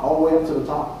rock all the way up to the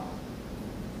top.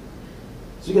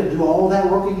 So you got to do all that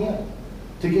work again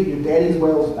to get your daddy's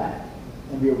wells back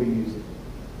and be able to use it.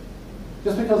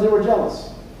 Just because they were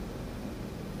jealous.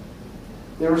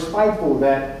 They were spiteful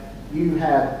that you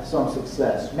had some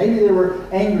success. Maybe they were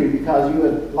angry because you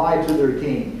had lied to their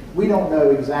king. We don't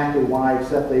know exactly why,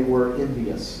 except they were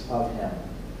envious of him.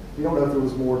 We don't know if there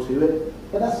was more to it,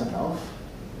 but that's enough.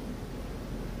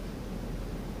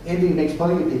 Envy makes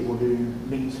plenty of people do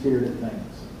mean-spirited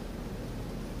things.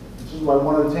 This is why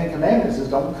one of the 10 Commandments is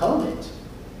don't covet.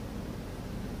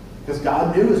 Because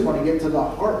God knew it was going to get to the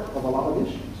heart of a lot of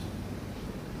issues.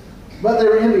 But they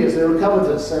were envious, they were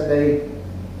covetous, and they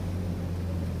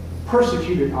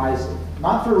persecuted Isaac.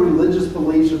 Not for religious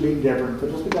beliefs or being different,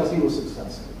 but just because he was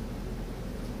successful.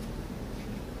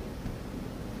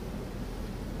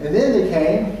 And then they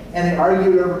came and they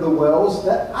argued over the wells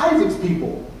that Isaac's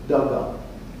people dug up.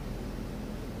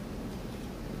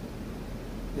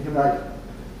 You can be like,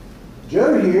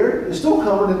 Joe here is still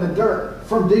covered in the dirt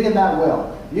from digging that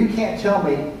well. You can't tell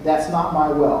me that's not my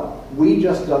well. We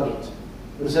just dug it.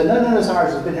 But he said, no, it's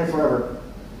ours. It's been here forever.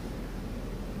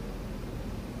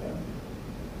 Okay.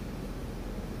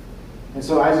 And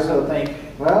so Isaac's going to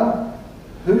think, well,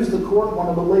 who's the court want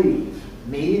to believe?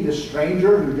 Me, the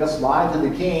stranger who just lied to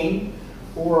the king,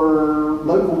 or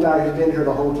local guy who's been here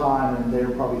the whole time and they're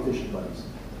probably fishing buddies?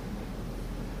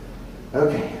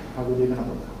 Okay, I'll go dig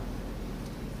another well.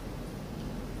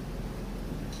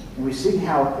 And we see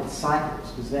how it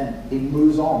cycles, because then he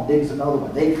moves on, digs another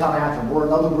one. They come after him, or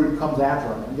another group comes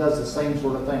after him and does the same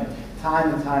sort of thing,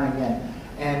 time and time again.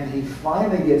 And he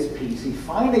finally gets peace. He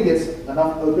finally gets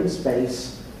enough open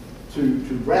space to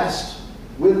rest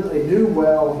with a new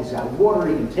well. He's got water.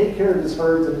 He can take care of his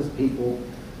herds and his people.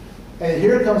 And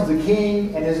here comes the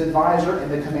king and his advisor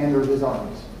and the commander of his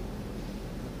armies.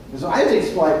 And so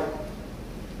Isaac's like,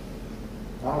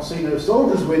 I don't see no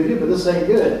soldiers with you, but this ain't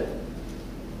good.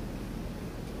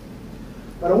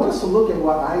 But I want us to look at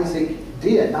what Isaac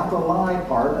did. Not the lie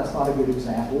part, that's not a good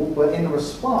example, but in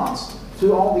response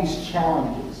to all these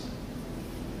challenges.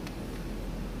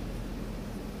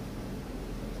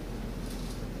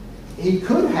 He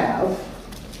could have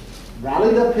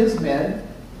rallied up his men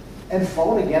and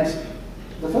fought against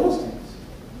the Philistines.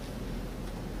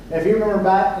 Now, if you remember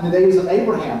back in the days of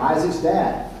Abraham, Isaac's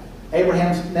dad,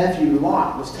 Abraham's nephew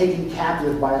Lot was taken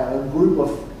captive by a group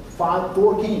of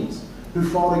four kings who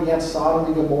fought against Sodom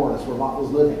and Gomorrah. That's where Lot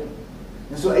was living.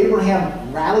 And so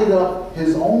Abraham rallied up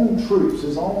his own troops,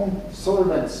 his own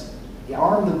servants. He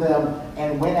armed them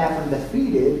and went after and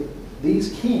defeated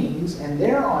these kings and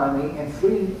their army and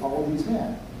freed all these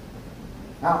men.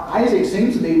 Now, Isaac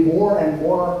seems to be more and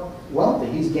more wealthy.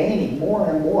 He's gaining more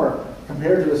and more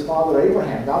compared to his father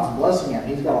Abraham. God's blessing him.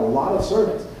 He's got a lot of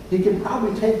servants. He can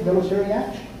probably take military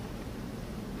action.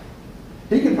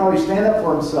 He could probably stand up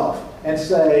for himself and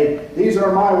say, these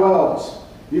are my wells.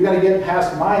 You've got to get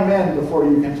past my men before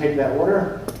you can take that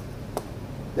water.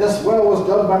 This well was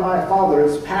dug by my father.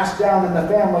 It's passed down in the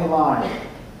family line.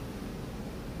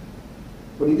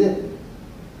 But he didn't.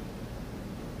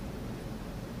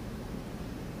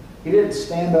 He didn't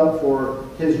stand up for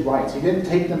his rights. He didn't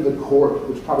take them to court,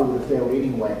 which probably would have failed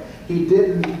anyway. He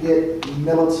didn't get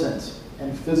militant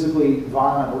and physically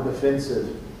violent or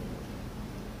defensive.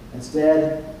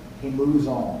 Instead, he moves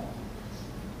on.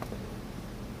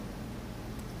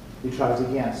 He tries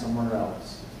again somewhere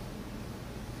else.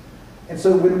 And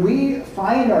so when we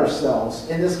find ourselves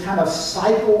in this kind of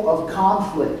cycle of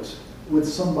conflict with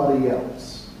somebody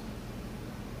else,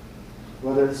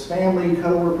 whether it's family,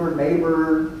 coworker,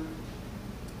 neighbor,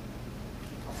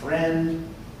 a friend,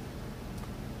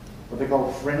 what they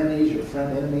call frenemies, or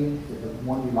friend enemy, the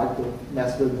one you like to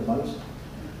mess with the most,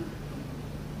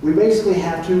 we basically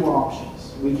have two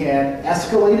options. We can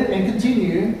escalate it and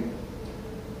continue,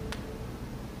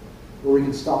 or we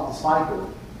can stop the cycle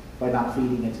by not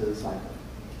feeding into the cycle.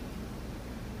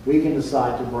 We can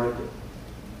decide to break it.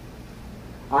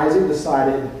 Isaac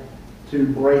decided to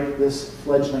break this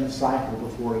fledgling cycle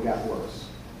before it got worse.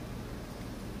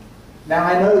 Now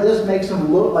I know this makes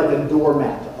him look like a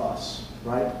doormat to us,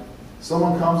 right?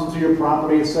 Someone comes into your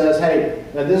property and says, hey,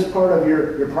 now this part of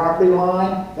your property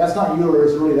line, that's not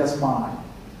yours, really, that's mine.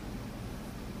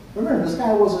 Remember, this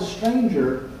guy was a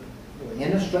stranger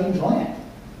in a strange land.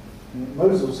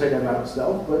 Moses will say that about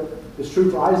himself, but it's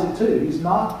true for Isaac too. He's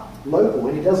not local,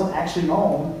 and he doesn't actually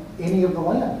own any of the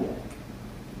land yet.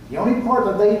 The only part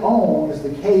that they own is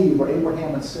the cave where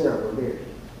Abraham and Sarah were buried.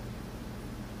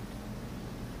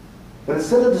 But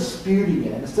instead of disputing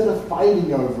it, instead of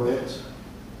fighting over it,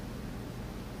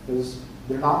 because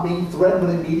they're not being threatened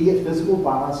with immediate physical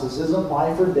violence, this isn't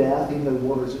life or death, even though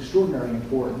water is extraordinarily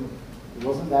important. It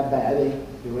wasn't that bad.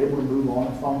 They were able to move on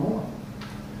and find more.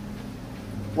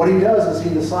 What he does is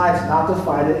he decides not to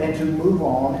fight it and to move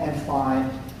on and find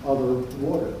other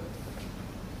water.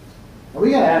 Now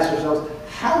we got to ask ourselves,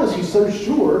 how is he so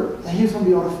sure that he's going to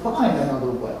be able to find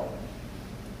another well?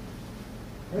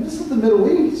 I mean, this is the Middle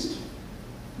East.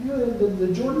 You know,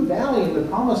 the Jordan Valley and the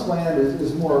Promised Land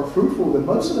is more fruitful than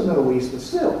most of the Middle East, but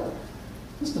still,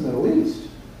 it's the Middle East.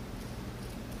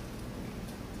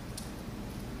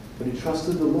 But he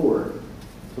trusted the Lord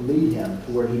to lead him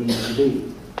to where he needed to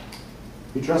be.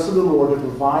 He trusted the Lord to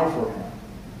provide for him.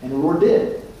 And the Lord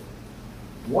did.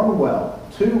 One well,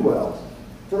 two wells,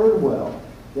 third well,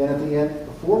 then at the end,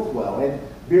 the fourth well. And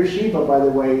Beersheba, by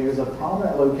the way, is a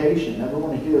prominent location that we're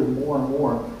going to hear more and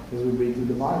more as we read through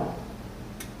the Bible.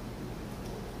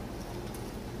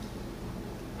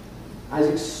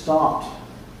 Isaac stopped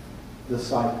the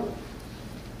cycle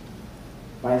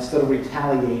by, instead of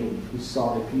retaliating, he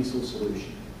sought a peaceful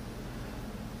solution.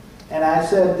 And I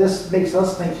said, this makes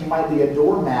us think he might be a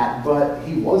doormat, but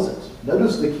he wasn't.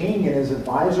 Notice the king and his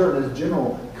advisor and his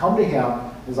general come to him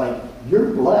and is like, you're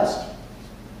blessed.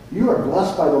 You are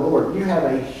blessed by the Lord. You have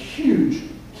a huge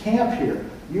camp here.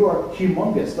 You are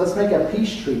humongous. Let's make a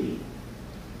peace treaty.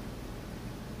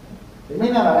 They may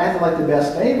not have acted like the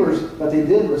best neighbors, but they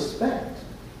did respect.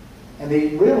 And they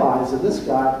realized that this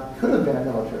guy could have been a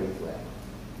military threat.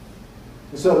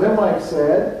 And so Abimelech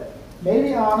said,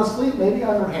 maybe honestly, maybe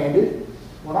underhanded,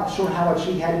 we're not sure how much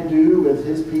he had to do with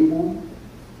his people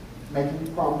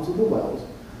making problems with the wells.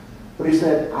 But he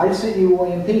said, I sent you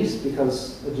away in peace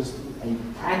because of just a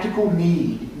practical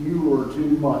need. You were too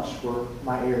much for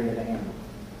my area to handle.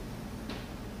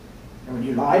 And when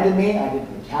you lied to me, I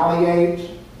didn't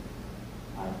retaliate.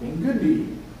 I've been good to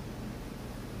you.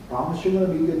 I promise you're going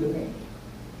to be good to me.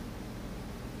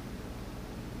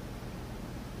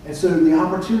 And so the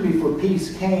opportunity for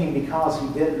peace came because he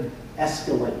didn't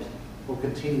escalate or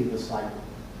continue the cycle.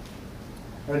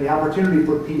 And when the opportunity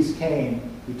for peace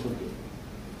came, he took it.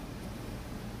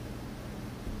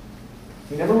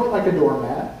 He never looked like a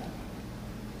doormat.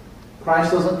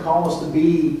 Christ doesn't call us to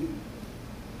be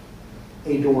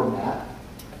a doormat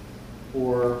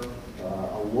or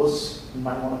a wuss, you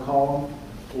might want to call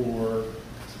him, or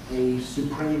a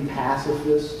supreme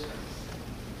pacifist.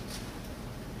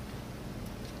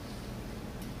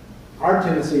 Our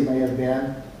tendency may have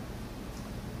been,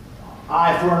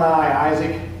 eye for an eye,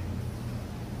 Isaac.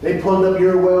 They plugged up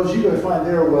your wells, you go find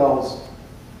their wells.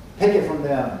 Take it from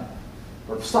them.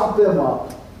 Or stop them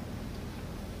up.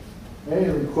 Maybe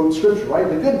we quote scripture, right?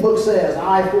 The good book says,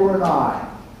 eye for an eye.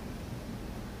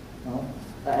 Well,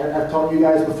 I've taught you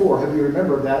guys before, have you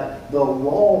remembered that the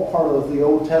law part of the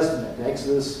Old Testament,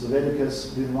 Exodus,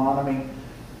 Leviticus, Deuteronomy,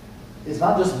 is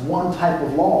not just one type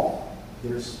of law.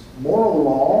 There's moral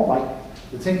law,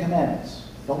 like the Ten Commandments.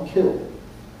 Don't kill.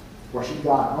 Worship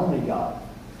God, only God.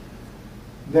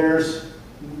 There's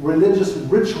religious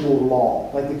ritual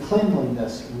law, like the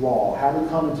cleanliness law, how to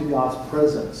come into God's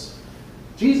presence.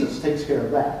 Jesus takes care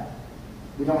of that.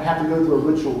 We don't have to go through a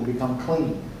ritual to become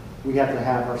clean. We have to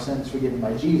have our sins forgiven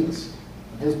by Jesus.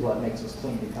 His blood makes us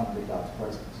clean to come to God's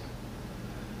presence.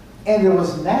 And there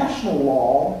was national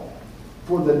law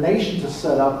for the nation to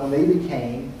set up when they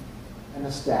became an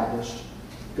established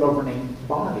governing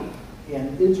body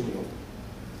in Israel.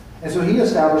 And so he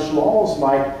established laws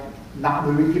like not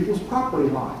moving people's property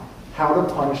line, how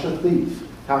to punish a thief,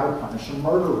 how to punish a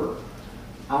murderer.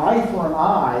 Eye for an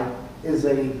eye is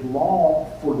a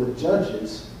law for the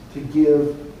judges to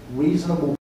give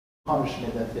reasonable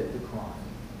punishment that fit the crime.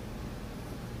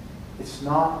 It's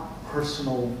not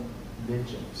personal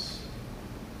vengeance.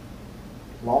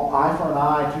 Law, eye for an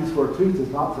eye, tooth for a tooth is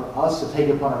not for us to take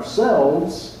upon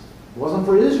ourselves. It wasn't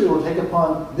for Israel to take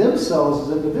upon themselves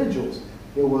as individuals.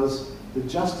 It was the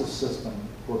justice system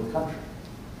for the country.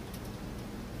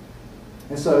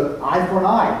 And so, eye for an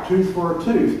eye, tooth for a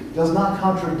tooth, does not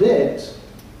contradict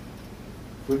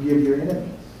forgive your enemies.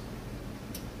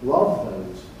 Love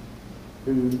those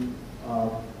who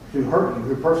hurt you,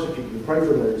 who persecute you. Pray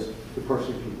for those who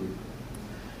persecute you.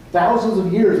 Thousands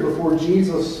of years before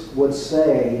Jesus would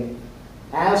say,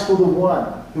 as for the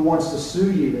one who wants to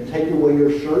sue you and take away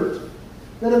your shirt,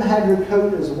 let him have your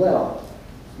coat as well.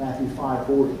 Matthew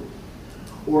 5:40.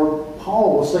 Or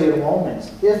Paul will say in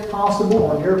Romans, if possible,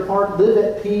 on your part, live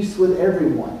at peace with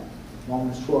everyone.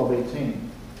 Romans 12:18.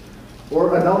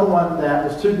 Or another one that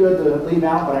was too good to leave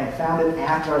out, but I found it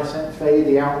after I sent Faye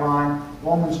the outline.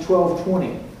 Romans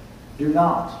 12:20. Do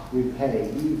not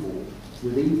repay evil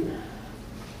with evil,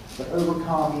 but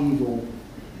overcome evil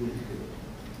with good.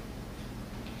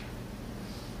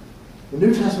 The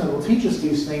New Testament will teach us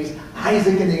these things.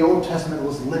 Isaac in the Old Testament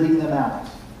was living them out.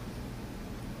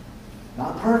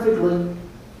 Not perfectly,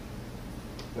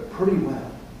 but pretty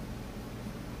well.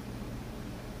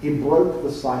 He broke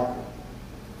the cycle.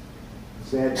 He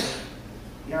said,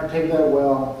 you know, take that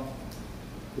well,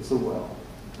 it's a well.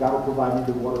 God will provide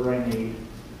me the water I need.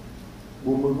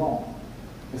 We'll move on.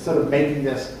 Instead of making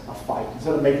this a fight,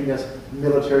 instead of making this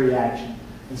military action,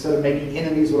 instead of making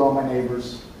enemies with all my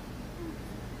neighbors.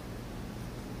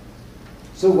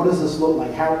 So what does this look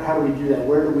like? How do we do that?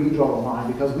 Where do we draw the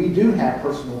line? Because we do have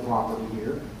personal property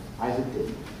here. Isaac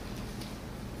did.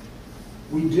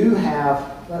 We do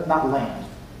have, not land.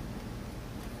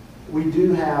 We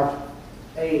do have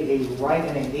a right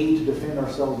and a need to defend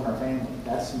ourselves and our family.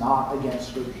 That's not against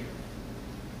Scripture.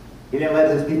 He didn't let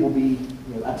his people be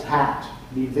attacked,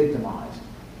 be victimized.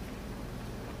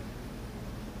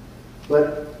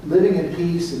 But living in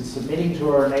peace and submitting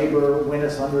to our neighbor when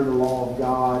it's under the law of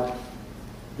God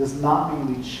does not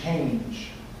mean we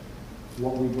change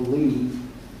what we believe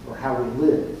or how we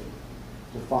live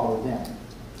to follow them.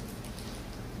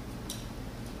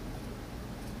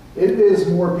 It is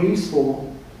more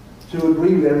peaceful to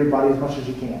agree with everybody as much as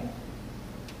you can.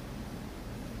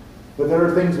 But there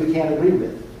are things we can't agree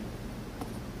with.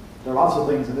 There are lots of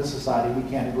things in this society we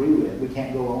can't agree with, we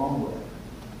can't go along with.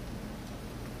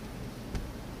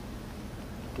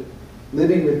 But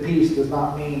living with peace does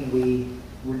not mean we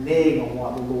renege on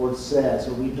what the Lord says,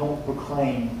 or we don't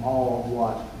proclaim all of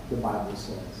what the Bible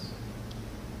says.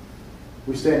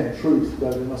 We stand in truth,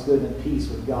 but we must live in peace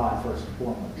with God first and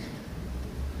foremost.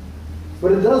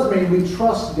 But it does mean we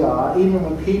trust God even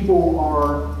when people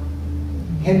are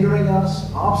hindering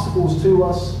us, obstacles to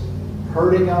us,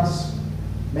 hurting us,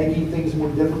 making things more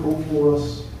difficult for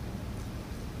us.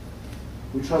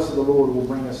 We trust that the Lord will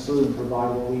bring us through and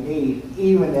provide what we need,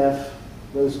 even if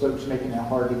those folks are making it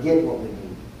hard to get what we need.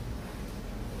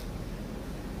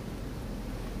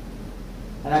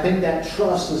 And I think that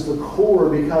trust is the core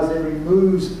because it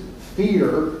removes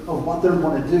fear of what they're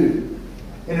going to do.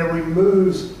 And it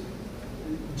removes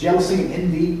jealousy and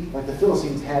envy like the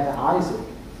Philistines had to Isaac.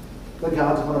 But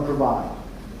God's going to provide.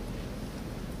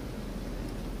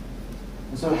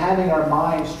 And so having our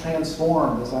minds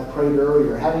transformed, as I prayed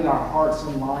earlier, having our hearts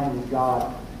in line with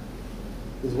God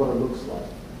is what it looks like.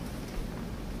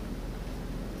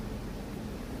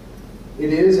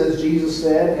 It is, as Jesus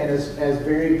said, and as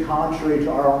very contrary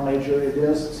to our own nature, it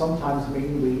does sometimes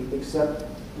mean we accept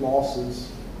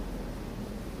losses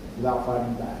without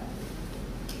fighting back.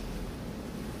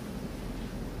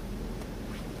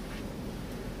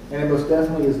 And it most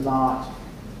definitely is not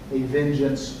a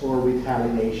vengeance or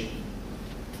retaliation.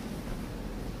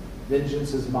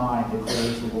 Vengeance is mine,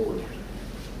 declares the Lord.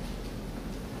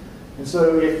 And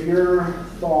so if your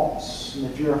thoughts and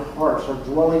if your hearts are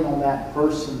dwelling on that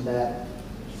person that,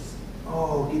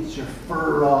 gets your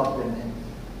fur up and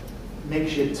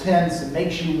makes you tense and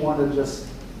makes you want to just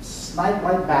snipe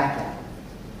right back at them,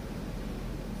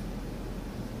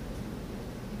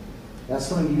 that's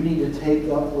something you need to take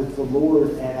up with the Lord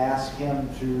and ask Him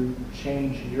to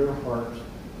change your heart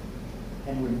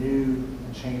and renew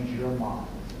and change your mind.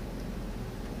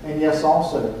 And yes,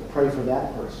 also pray for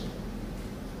that person.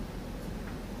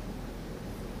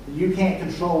 You can't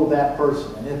control that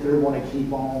person, and if they're going to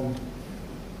keep on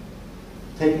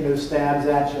taking those stabs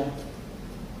at you,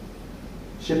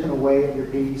 chipping away at your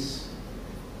peace.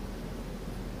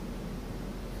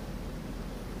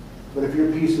 But if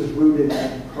your peace is rooted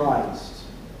in Christ,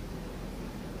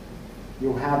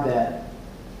 you'll have that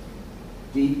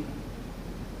deep,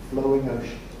 flowing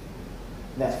ocean,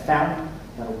 that fountain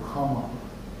that will come up.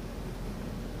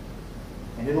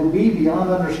 And it'll be beyond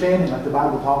understanding, like the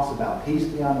Bible talks about, peace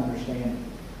beyond understanding.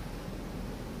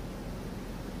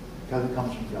 Because it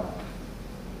comes from God.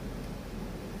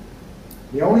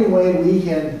 The only way we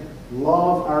can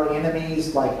love our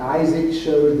enemies like Isaac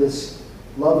showed this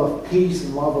love of peace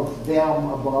and love of them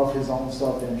above his own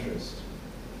self-interest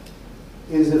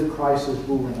is if Christ is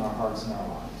ruling our hearts and our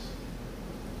lives.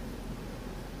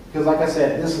 Because like I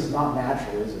said, this is not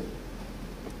natural, is it?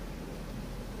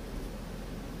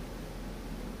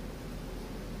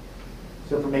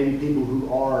 Except for maybe people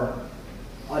who are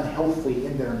unhealthy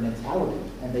in their mentality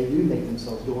and they do make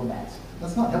themselves doormats.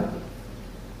 That's not healthy.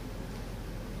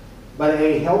 But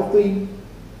a healthy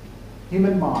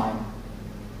human mind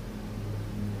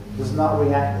does not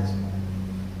react this way.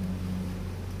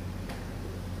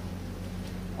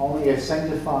 Only a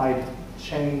sanctified,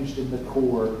 changed in the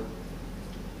core,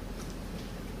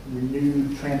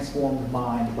 renewed, transformed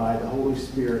mind by the Holy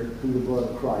Spirit through the blood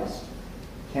of Christ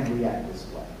can react this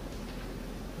way.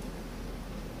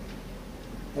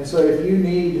 And so if you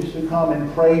need to come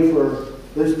and pray for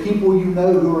those people you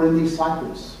know who are in these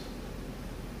cycles,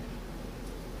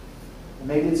 and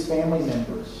maybe it's family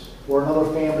members, or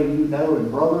another family you know,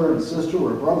 and brother and sister,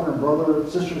 or brother and brother,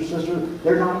 sister and sister,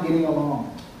 they're not getting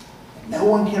along. No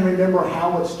one can remember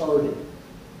how it started.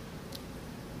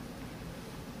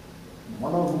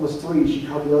 One of them was 3, she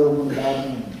called the other one a bad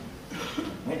name.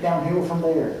 Went downhill from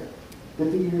there,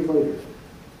 50 years later.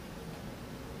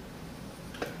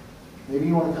 Maybe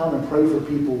you want to come and pray for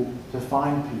people to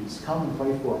find peace. Come and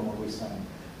pray for them when we sing.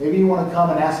 Maybe you want to come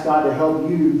and ask God to help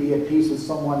you be at peace with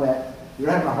someone that you're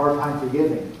having a hard time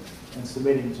forgiving and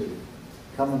submitting to.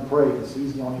 Come and pray, because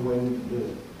He's the only way we can do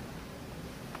it.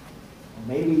 And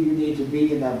maybe you need to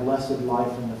be in that blessed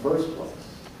life in the first place.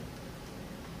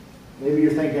 Maybe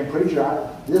you're thinking, preacher,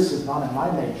 this is not in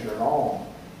my nature at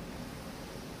all.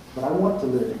 But I want to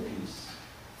live in peace.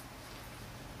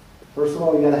 First of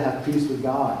all, you got to have peace with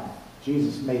God.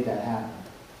 Jesus made that happen.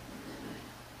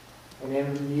 And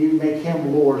then you make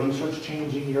Him Lord. He starts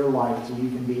changing your life so you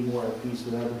can be more at peace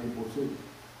with other people too.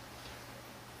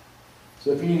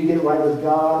 So if you need to get right with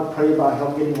God, pray about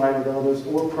help getting right with others,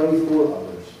 or pray for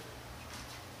others.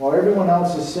 While everyone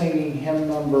else is singing hymn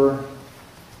number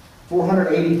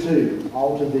 482,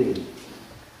 All to Thee,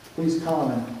 please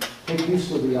come and take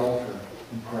use of the altar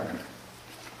and pray.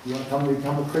 If you want to come and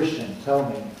become a Christian, tell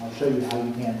me. I'll show you how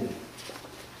you can do.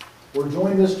 Or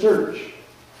join this church.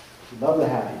 We'd love to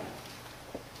have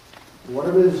you.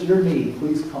 Whatever is your need,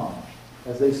 please come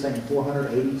as they sing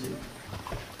 482.